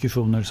sammanhang och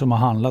diskussioner som har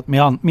handlat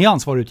med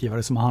ansvarig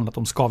utgivare som har handlat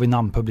om ska vi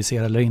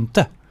namnpublicera eller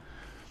inte.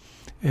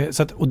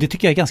 Och det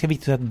tycker jag är ganska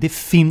viktigt att det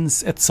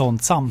finns ett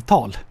sånt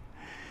samtal.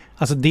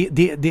 Alltså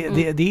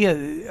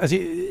alltså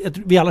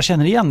vi alla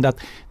känner igen det, att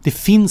det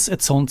finns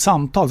ett sånt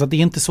samtal. Så att det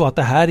är inte så att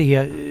det här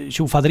är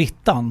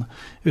tjofaderittan,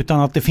 utan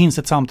att det finns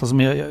ett samtal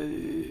som är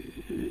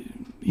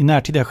i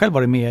närtid. Jag själv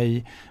varit med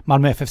i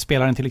Malmö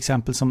FF-spelaren till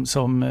exempel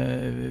som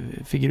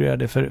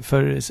figurerade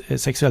för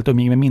sexuellt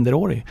umgänge med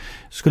minderårig.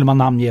 Skulle man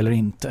namnge eller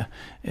inte?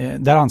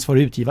 Där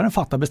ansvarig utgivaren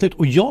fattar beslut.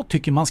 Och jag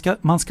tycker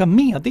man ska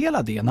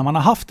meddela det när man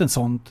har haft en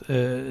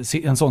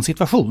sån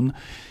situation.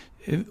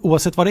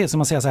 Oavsett vad det är, så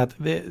man säger så här att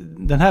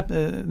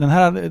den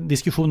här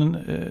diskussionen,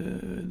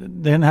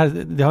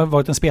 det har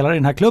varit en spelare i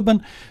den här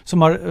klubben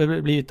som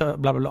har blivit bla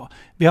bla bla.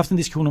 Vi har haft en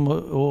diskussion om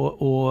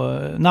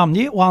att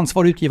namnge och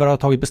ansvarig utgivare har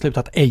tagit beslut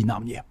att ej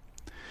namnge.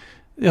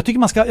 Jag tycker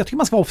man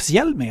ska vara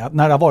officiell med att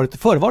när det har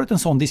förevarit en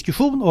sån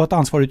diskussion och att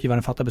ansvarig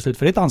utgivaren fattar beslut,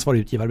 för det är ett ansvarig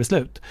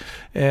utgivarbeslut.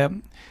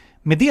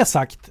 Med det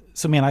sagt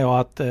så menar jag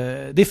att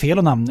det är fel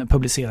att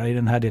namnpublicera i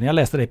den här delen. Jag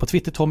läste dig på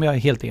Twitter, Tom, jag är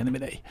helt enig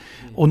med dig.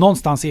 Och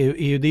någonstans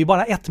är det ju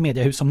bara ett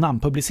mediehus som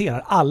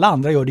namnpublicerar. Alla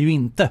andra gör det ju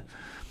inte.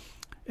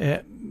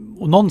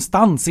 Och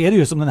någonstans är det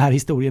ju som den här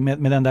historien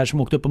med den där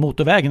som åkte upp på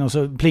motorvägen och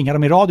så plingade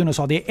de i radion och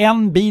sa det är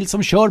en bil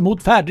som kör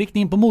mot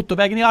färdriktningen på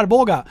motorvägen i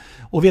Arboga.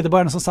 Och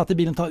vederbörande som satt i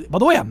bilen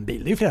vadå en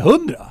bil? Det är ju flera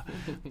hundra.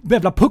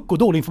 Jävla puck och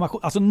dålig information.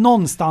 Alltså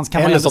någonstans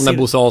kan man... Eller som när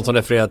Bosse Hansson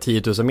refererar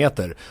 10 000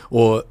 meter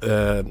och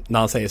när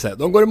han säger så här,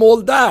 de går i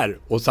mål där!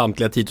 Och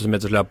samtliga 10 000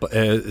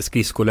 meters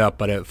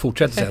skridskolöpare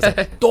fortsätter säga så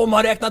här, de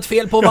har räknat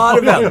fel på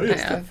varven!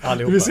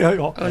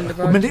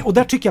 Och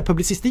där tycker jag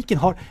publicistiken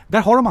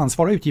där har de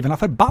ansvariga utgivarna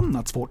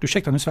förbannat svårt,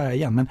 ursäkta nu svär jag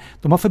igen, men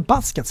de har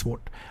förbaskat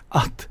svårt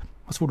att,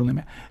 vad svår de är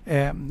med,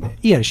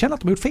 erkänna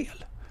att de har gjort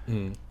fel.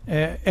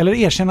 Eller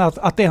erkänna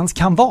att det ens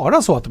kan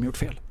vara så att de har gjort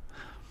fel.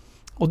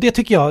 Och det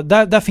tycker jag,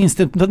 där finns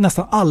det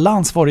nästan alla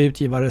ansvariga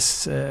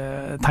utgivares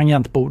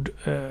tangentbord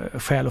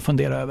skäl att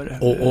fundera över.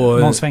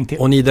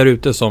 Och ni där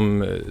ute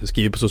som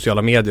skriver på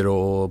sociala medier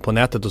och på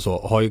nätet och så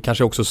har ju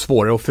kanske också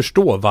svårare att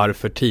förstå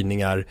varför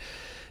tidningar,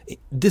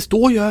 det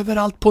står ju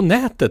överallt på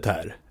nätet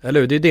här. Eller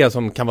hur? Det är det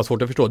som kan vara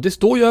svårt att förstå. Det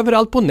står ju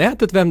överallt på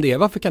nätet vem det är.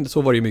 Varför kan det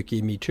så vara det mycket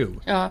i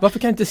MeToo? Ja. Varför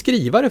kan inte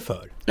skriva det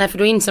för? Nej, för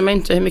då inser man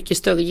inte hur mycket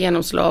större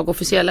genomslag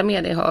officiella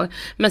medier har.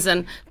 Men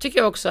sen tycker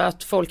jag också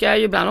att folk är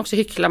ju ibland också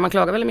hycklar. Man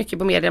klagar väldigt mycket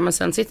på media, men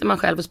sen sitter man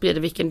själv och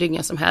sprider vilken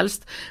dynga som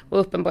helst och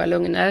uppenbara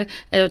lögner.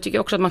 Jag tycker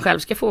också att man själv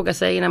ska fråga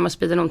sig innan man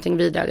sprider någonting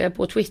vidare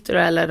på Twitter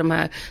eller de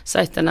här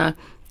sajterna.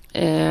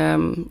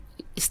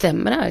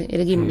 Stämmer det här? Är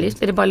det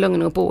rimligt? Är det bara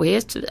lögner och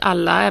påhet?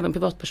 Alla, även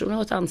privatpersoner,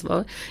 har ett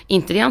ansvar.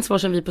 Inte det ansvar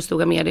som vi på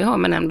stora medier har,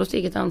 men ändå ett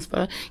eget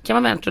ansvar. Kan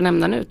man vänt att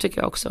nämna nu, tycker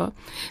jag också.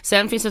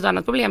 Sen finns det ett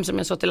annat problem som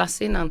jag sa till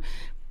Lasse innan.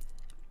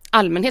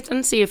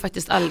 Allmänheten ser ju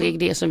faktiskt aldrig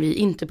det som vi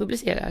inte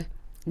publicerar.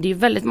 Det är ju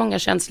väldigt många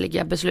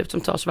känsliga beslut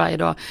som tas varje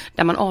dag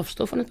där man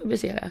avstår från att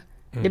publicera.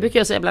 Det brukar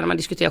jag säga ibland när man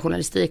diskuterar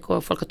journalistik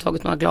och folk har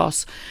tagit några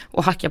glas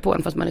och hackar på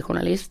en för att man är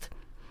journalist.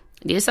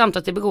 Det är sant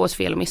att det begås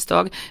fel och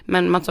misstag,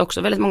 men man tar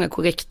också väldigt många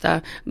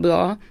korrekta,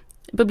 bra,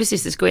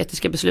 publicistiska och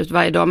etiska beslut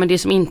varje dag. Men det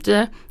som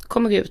inte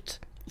kommer ut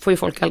får ju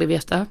folk aldrig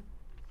veta.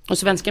 Och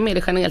svenska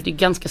medier generellt är ju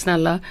ganska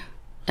snälla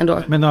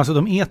ändå. Men alltså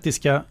de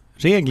etiska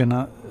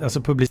reglerna,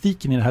 alltså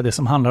publicistiken i det här, det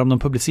som handlar om de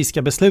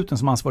publicistiska besluten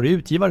som ansvariga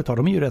utgivare tar,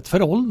 de är ju rätt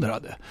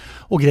föråldrade.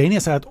 Och grejen är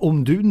så här att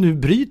om du nu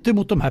bryter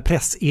mot de här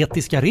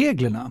pressetiska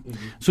reglerna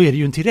så är det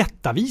ju en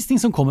tillrättavisning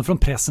som kommer från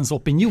pressens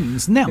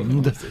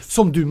opinionsnämnd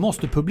som du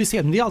måste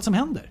publicera. Men det är allt som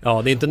händer.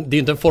 Ja, det är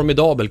inte en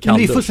formidabel kamp.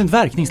 Det är fullständigt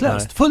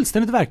verkningslöst. Nej.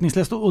 Fullständigt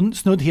verkningslöst och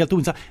snudd helt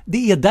ointressant.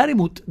 Det är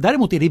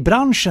däremot är det i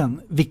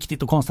branschen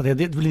viktigt att konstatera.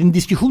 Det är en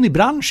diskussion i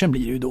branschen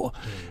blir det ju då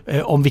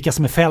om vilka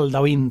som är fällda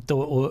och inte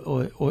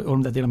och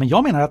de där delarna. Men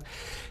jag menar att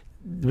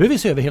det behöver vi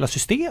se över hela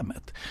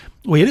systemet.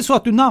 Och är det så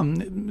att du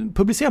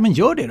publicerar, men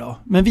gör det då.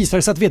 Men visar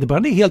det sig att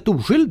vederbörande är helt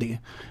oskyldig.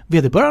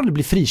 Vederbörande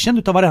blir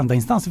frikänd av varenda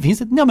instans. Finns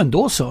det? Ja, men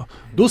då så.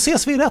 Då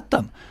ses vi i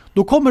rätten.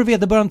 Då kommer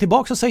vederbörande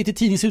tillbaka och säger till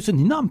tidningshuset,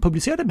 ni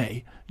namnpublicerade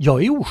mig.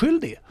 Jag är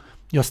oskyldig.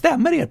 Jag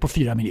stämmer er på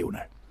 4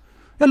 miljoner.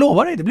 Jag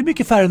lovar dig, det blir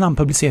mycket färre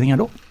namnpubliceringar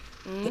då.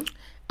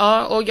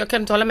 Ja, och jag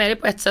kan tala med dig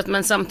på ett sätt,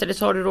 men samtidigt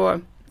har du då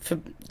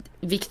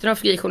vikten av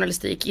fri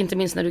journalistik, inte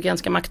minst när du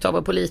granskar makthavare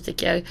och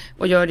politiker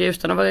och gör det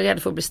utan att vara rädd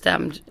för att bli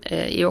stämd,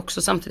 är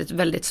också samtidigt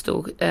väldigt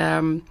stor.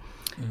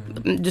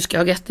 Du ska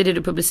ha rätt i det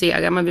du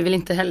publicerar, men vi vill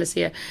inte heller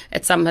se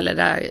ett samhälle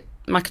där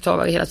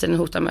makthavare hela tiden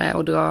hotar med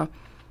att dra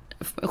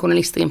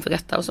journalister inför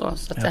rätta och så.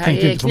 Så att det här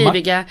är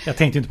kniviga. Jag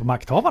tänkte inte på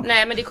makthavarna.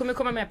 Nej, men det kommer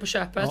komma med på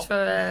köpet. Ja,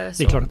 för,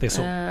 det är klart att det är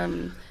så.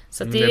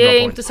 Så att det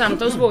är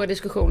intressanta och svåra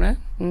diskussioner.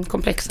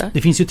 Komplexa.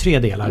 Det finns ju 3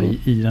 delar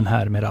i den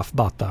här med Raf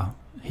Bata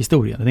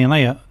historien. Den ena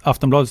är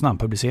Aftonbladets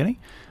namnpublicering.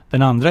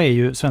 Den andra är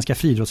ju Svenska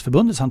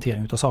Friidrottsförbundets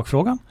hantering av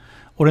sakfrågan.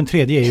 Och den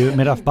tredje är ju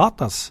med Raf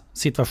Batas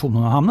situation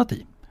hon har hamnat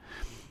i.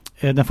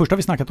 Den första har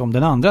vi snackat om.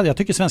 Den andra, jag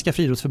tycker Svenska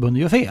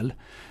Friidrottsförbundet gör fel.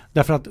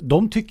 Därför att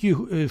de tycker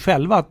ju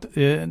själva att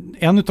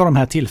en av de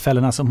här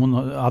tillfällena som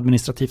hon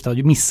administrativt har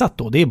missat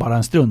då, det är bara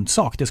en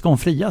struntsak. Det ska hon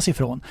frias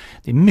ifrån.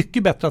 Det är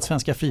mycket bättre att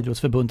Svenska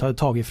Friidrottsförbundet hade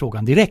tagit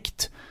frågan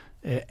direkt.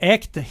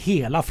 Ägt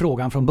hela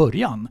frågan från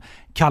början,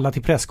 kallat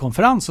till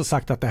presskonferens och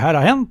sagt att det här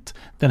har hänt.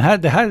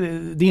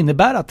 Det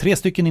innebär att 3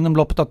 stycken inom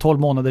loppet av 12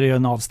 månader är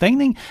en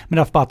avstängning, men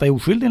Raf Bata är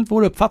oskyldig enligt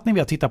vår uppfattning. Vi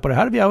har tittat på det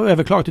här, vi har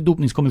överklagat till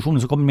dopningskommissionen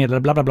som kommer meddela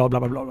bla bla bla bla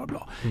bla bla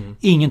bla.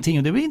 Ingenting,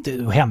 och det vill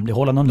inte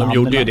hemlighålla någon namn. De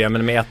gjorde ju det,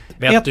 men med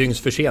ett dygns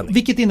försening.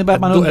 Vilket innebär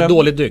att man undrar, ett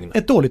dåligt dygn.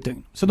 Ett dåligt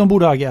dygn. Så de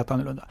borde ha agerat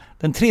annorlunda.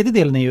 Den tredje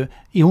delen är ju,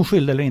 är hon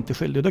skyldig eller inte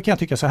skyldig? Då kan jag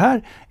tycka så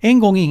här, en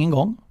gång ingen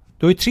gång.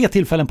 Du har ju 3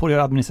 tillfällen på att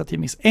göra administrativ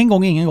miss. En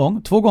gång, ingen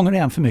gång. 2 gånger är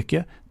en för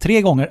mycket.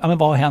 3 gånger, ja men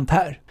vad har hänt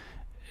här?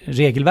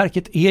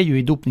 Regelverket är ju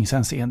i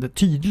dopningshänseende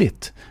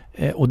tydligt.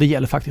 Och det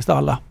gäller faktiskt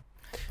alla.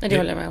 Det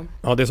håller jag med om.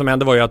 Ja, det som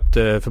hände var ju att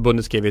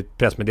förbundet skrev i ett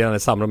pressmeddelande i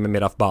samråd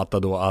med Raf Bata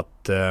då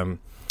att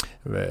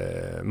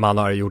man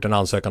har gjort en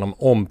ansökan om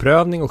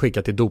omprövning och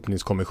skickat till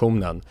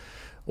dopningskommissionen.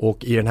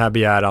 Och i den här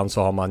begäran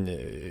så har man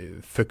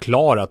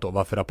förklarat då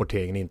varför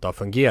rapporteringen inte har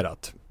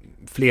fungerat.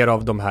 Flera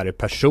av de här är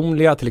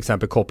personliga, till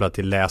exempel kopplat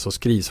till läs- och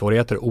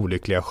skrivsvårigheter,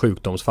 olyckliga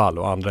sjukdomsfall,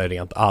 och andra är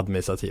rent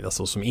administrativa,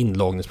 såsom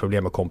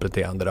inloggningsproblem och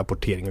kompletterande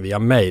rapportering via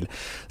mail,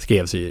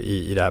 skrevs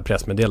i det här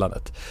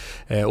pressmeddelandet.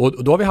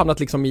 Och då har vi hamnat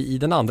liksom i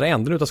den andra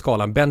änden utav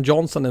skalan. Ben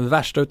Johnson, den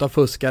värsta utav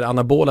fuskar,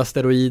 anabola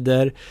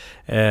steroider,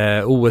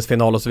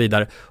 OS-final och så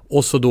vidare.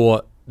 Och så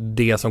då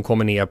det som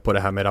kommer ner på det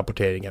här med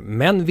rapporteringen.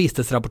 Men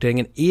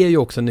vistelserapporteringen är ju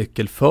också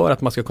nyckel för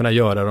att man ska kunna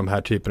göra de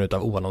här typen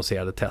av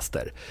oannonserade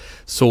tester.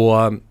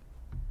 Så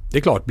det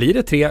är klart, blir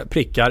det 3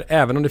 prickar,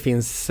 även om det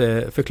finns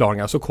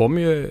förklaringar,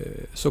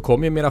 så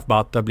kommer ju Miraf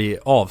Bhatta bli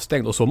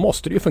avstängd, och så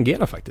måste det ju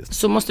fungera faktiskt.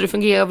 Så måste det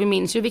fungera, och vi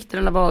minns ju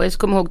vikten av varit.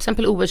 Kom ihåg till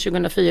exempel OS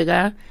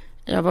 2004.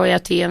 Jag var i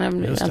Aten,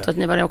 jag antar att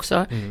ni var det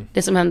också.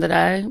 Det som hände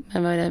där,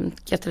 med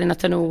Katarina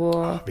Tano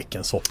och...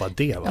 vilken soppa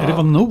det var. Ja. Det var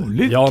en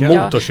olycka. Ja,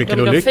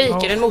 motorcykelolycka. De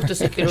fejkade en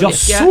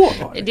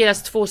motorcykelolycka.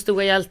 Deras 2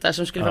 stora hjältar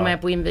som skulle vara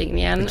med på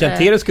invigningen.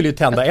 Kantero skulle ju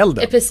tända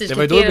elden. Precis, det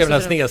var ju då det blev den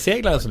här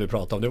snedseglaren som du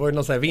pratade om. Det var ju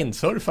någon sån här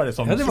vindsurfare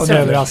som... Ja, det var en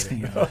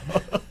överraskning.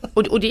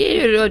 Och det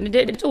är ju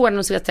det är ett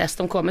oannonserat test.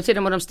 De kommer till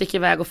dem och de sticker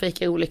iväg och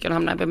fejkar olyckan och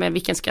hamnar med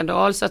vilken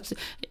skandal. Så att,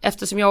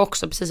 eftersom jag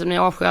också, precis som när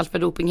jag avskyr allt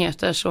vad doping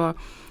heter, så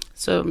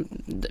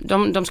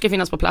de ska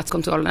finnas på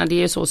platskontrollerna. Det är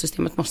ju så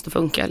systemet måste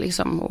funka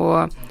liksom.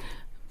 Och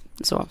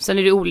så. Sen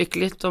är det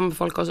olyckligt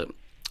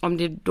om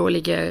det då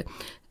ligger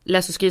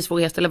läs- och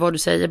skrivsvårigheter eller vad du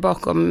säger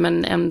bakom,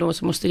 men ändå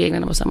så måste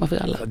reglerna vara samma för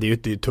alla. Det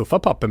är ju tuffa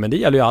papper, men det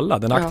gäller ju alla.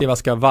 Den aktiva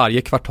ska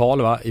varje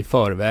kvartal i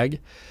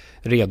förväg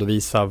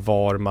redovisa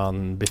var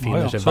man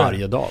befinner sig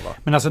varje dag. Va?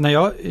 Men alltså när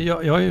jag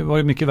har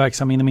varit mycket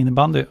verksam inom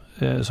innebandy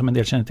som en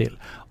del känner till.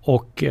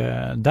 Och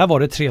där var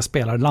det 3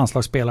 spelare,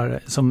 landslagsspelare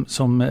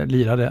som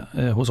lirade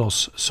hos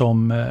oss,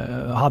 som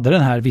hade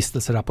den här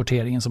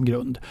vistelserapporteringen som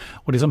grund.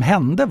 Och det som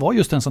hände var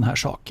just en sån här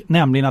sak.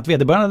 Nämligen att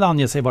vederbörande hade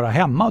angett sig vara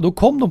hemma. Då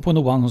kom de på en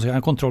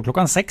oannonserad kontroll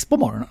klockan 6 på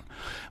morgonen.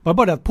 Det var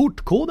bara det att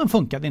portkoden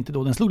funkade inte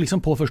då. Den slog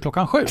liksom på först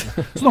klockan 7.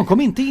 Så de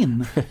kom inte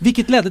in.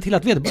 Vilket ledde till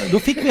att då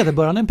fick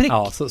vederbörande en prick.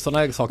 Ja,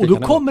 såna saker. Och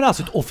då kommer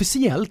alltså ett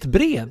officiellt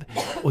brev.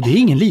 Och det är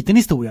ingen liten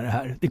historia det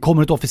här. Det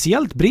kommer ett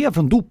officiellt brev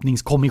från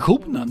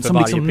dopningskommissionen som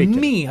liksom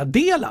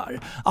meddelar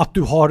att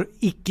du har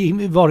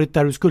icke varit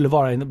där du skulle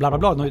vara, bla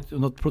bla bla,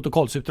 något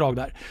protokollsutdrag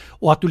där.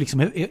 Och att du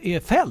liksom är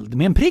fälld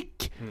med en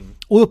prick.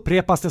 Och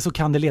upprepas det så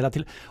kan det leda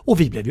till... Och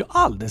vi blev ju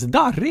alldeles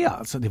darriga.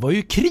 Alltså, det var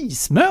ju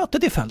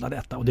krismötet i följd av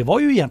detta. Och det var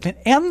ju egentligen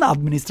en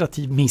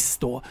administrativ miss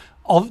då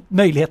av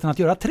möjligheten att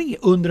göra 3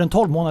 under en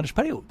 12-månaders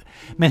period.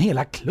 Men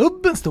hela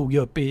klubben stod ju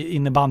upp i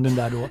innebandyn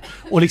där då.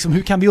 Och liksom,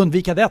 hur kan vi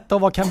undvika detta?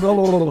 Och vad kan vi...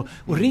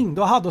 Och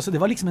ringde och hade oss. Det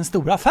var liksom en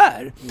stor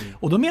affär.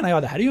 Och då menar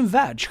jag, det här är ju en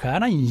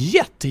världsstjärna i en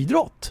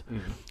jätteidrott.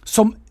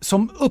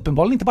 Som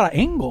uppenbarligen inte bara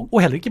en gång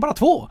och heller inte bara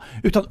 2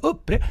 utan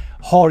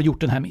har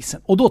gjort den här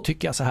missen. Och då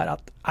tycker jag så här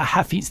att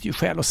här finns det ju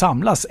skäl att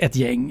samlas ett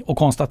gäng och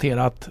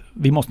konstatera att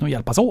vi måste nog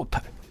hjälpas åt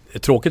här.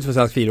 Tråkigt för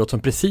svensk friidrott som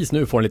precis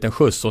nu får en liten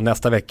skjuts, och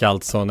nästa vecka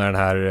alltså när den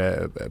här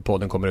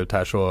podden kommer ut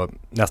här, så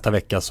nästa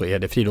vecka så är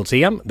det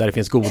friidrotts-EM där det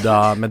finns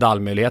goda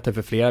medaljmöjligheter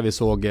för flera. Vi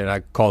såg den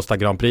här Karlstad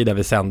Grand Prix där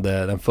vi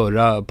sände den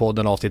förra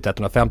podden, avsnitt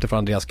 150 från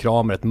Andreas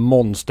Kramer, ett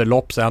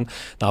monsterlopp sen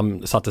när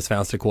han satte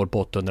svensk rekord på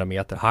 800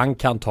 meter. Han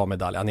kan ta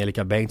medalj.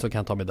 Angelica Bengtsson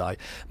kan ta medalj.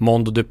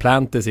 Mondo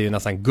Duplantis är ju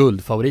nästan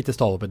guldfavorit i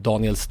stavhoppet.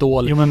 Daniel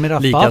Ståhl. Jo, men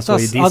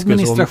Miraffatas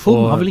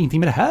administration har väl ingenting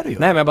med det här att göra?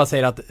 Nej, men jag bara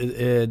säger att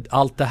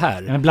allt det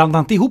här... Men blanda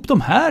inte ihop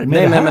de här.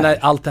 Nej, men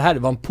allt det här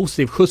var en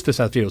positiv skjuts för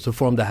svensk friidrott, så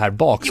får de det här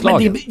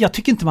bakslaget. Ja, men jag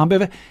tycker inte man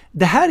behöver...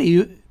 Det här är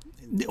ju...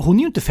 Hon är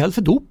ju inte fälld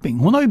för doping.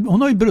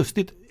 Hon har ju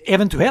brustit,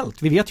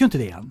 eventuellt. Vi vet ju inte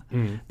det än.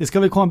 Det ska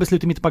väl komma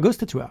beslut i mitten på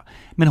augusti, tror jag.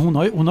 Men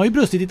hon har ju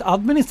brustit i ett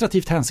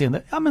administrativt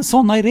hänseende. Ja, men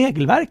sådana i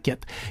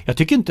regelverket. Jag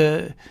tycker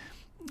inte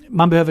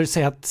man behöver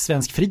säga att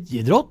svensk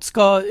friidrott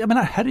ska... Jag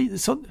menar,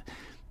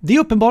 det är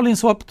uppenbarligen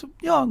så att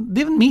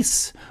det är en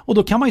miss. Och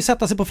då kan man ju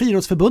sätta sig på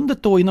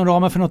Friidrottsförbundet då inom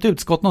ramen för något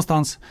utskott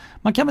någonstans.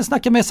 Man kan väl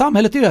snacka med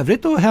samhället i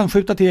övrigt och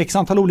hänskjuta till x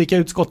antal olika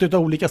utskott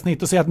utav olika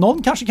snitt och säga att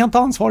någon kanske kan ta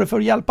ansvar för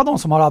att hjälpa de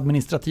som har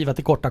administrativa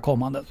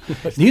tillkortakommanden.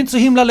 Det är ju inte så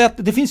himla lätt.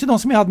 Det finns ju de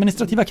som är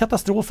administrativa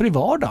katastrofer i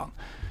vardagen.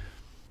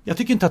 Jag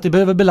tycker inte att det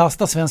behöver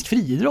belasta svensk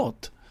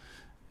friidrott.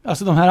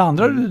 Alltså de här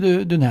andra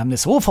du nämner,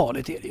 så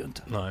farligt är det ju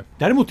inte. Nej.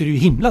 Däremot är det ju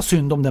himla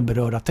synd om den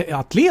berörda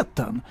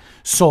atleten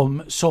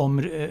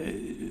som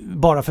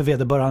bara för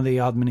vederbörande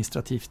är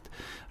administrativt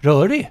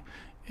rörig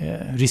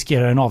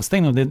riskerar en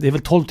avstängning. Det är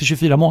väl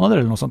 12-24 månader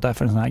eller något sånt där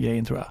för den här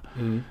grejen, tror jag.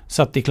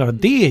 Så att det är klart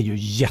att det är ju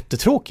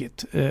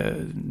jättetråkigt.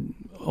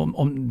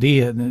 Om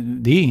det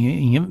är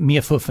ingen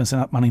mer fuffens än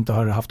att man inte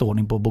har haft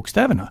ordning på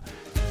bokstäverna.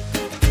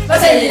 Vad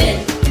säger ni?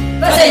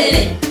 Vad säger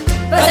ni?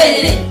 Vad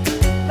säger ni?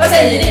 Vad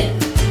säger ni?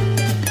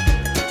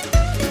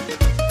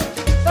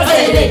 Vad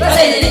säger ni? Vad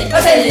säger ni?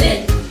 Vad säger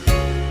ni?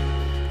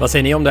 Vad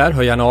säger ni om det här?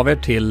 Hör gärna av er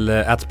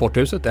till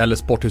 @sporthuset eller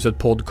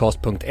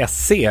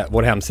sporthusetpodcast.se.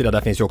 Vår hemsida,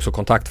 där finns ju också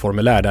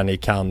kontaktformulär där ni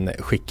kan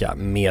skicka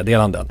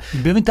meddelanden.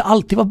 Vi behöver inte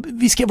alltid vara,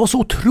 vi ska vara så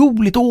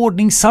otroligt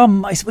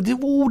ordningsamma. Det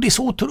är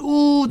så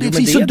otroligt,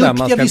 vi är så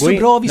duktiga, vi är så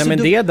bra.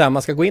 Det är där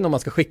man ska gå in om man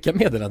ska skicka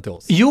meddelanden till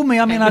oss. Jo, men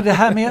jag menar det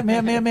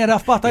här med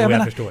Rafbata.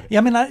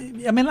 Jag menar,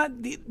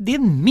 det är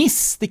en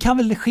miss. Det kan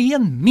väl ske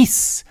en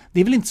miss. Det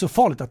är väl inte så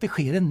farligt att det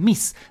sker en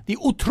miss. Det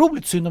är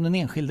otroligt synd om den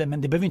enskilde,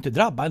 men det behöver inte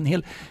drabba en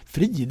hel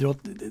friidrott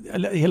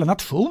eller hela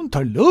nation. Ta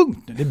det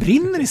lugnt nu. Det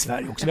brinner i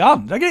Sverige också. Vi har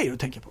andra grejer att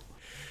tänka på.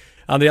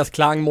 Andreas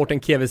Klang,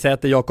 Mårten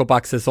Kevesäter, Jakob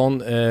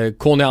Axelsson,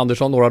 Conny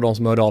Andersson, några av de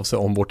som hörde av sig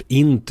om vårt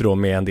intro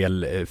med en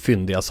del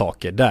fyndiga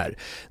saker där.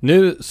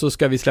 Nu så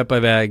ska vi släppa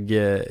iväg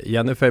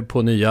Jennifer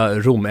på nya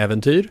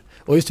Rom-äventyr.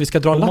 Och just vi ska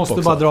dra en lapp också.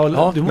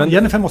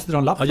 Jennifer måste dra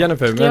en lapp. Ja,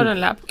 Jennifer, ska jag dra en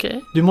lapp,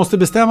 okej. Du måste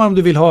bestämma om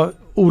du vill ha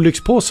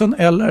olyckspåsen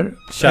eller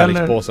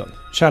kärlekspåsen.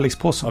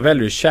 Ja,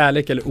 väljer du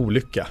kärlek eller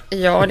olycka?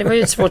 Ja, det var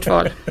ju ett svårt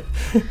val.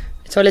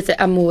 Jag tar lite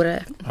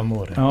amore.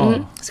 Ja.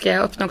 Ska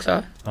jag öppna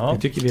också? Ja.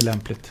 Det tycker vi är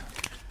lämpligt.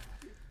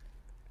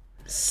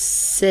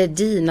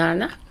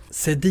 Sedinarna.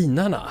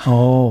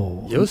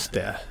 Just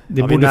det.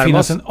 Det borde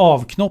finnas en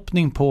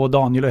avknoppning på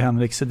Daniel och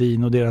Henrik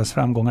Sedin och deras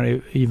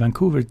framgångar i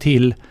Vancouver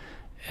till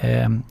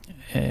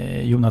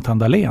Jonathan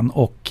Dahlén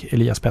och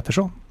Elias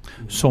Pettersson,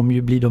 som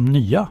ju blir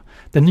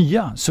den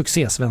nya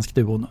succésvensk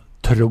duon,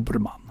 tror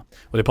man.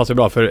 Och det passar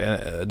bra, för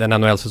den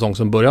NHL-säsong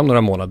som börjar om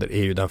några månader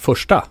är ju den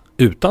första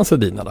utan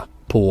Sedinarna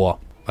på,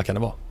 vad kan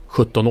det vara,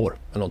 17 år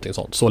eller någonting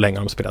sånt. Så länge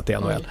har de spelat i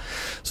NHL.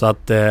 Så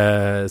att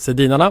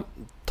Sedinarna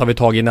tar vi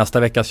tag i nästa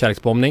veckas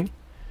kärleksbombning.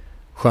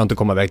 Skönt att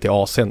komma iväg till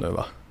AC nu,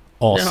 va?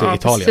 AC, ja,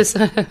 Italien.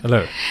 Precis. Eller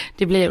hur?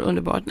 Det blir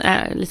underbart.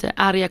 Lite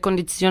Aria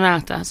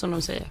condizionata, som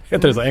de säger.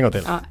 Heter det så? En gång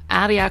till. Ja,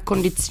 Aria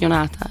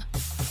condizionata.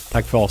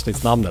 Tack för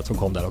avsnittsnamnet som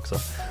kom där också.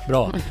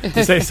 Bra.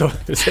 Du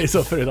säger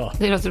så för idag.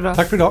 Det låter bra.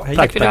 Tack för idag. Hej.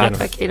 Tack för idag.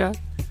 Tack, hejdå.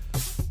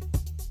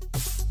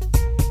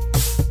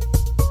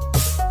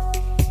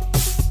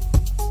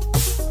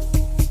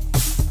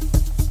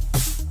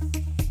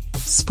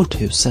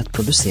 Sporthuset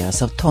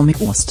produceras av Tommy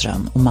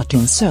Åström och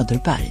Martin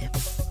Söderberg.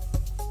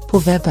 På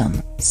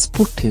webben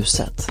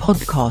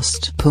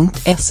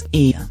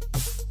sporthusetpodcast.se.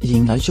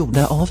 Jinglar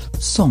gjorda av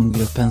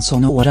sånggruppen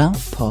Sonora,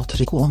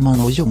 Patrik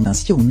Åman och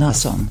Jonas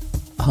Jonasson.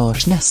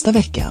 Hörs nästa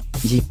vecka,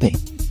 JP.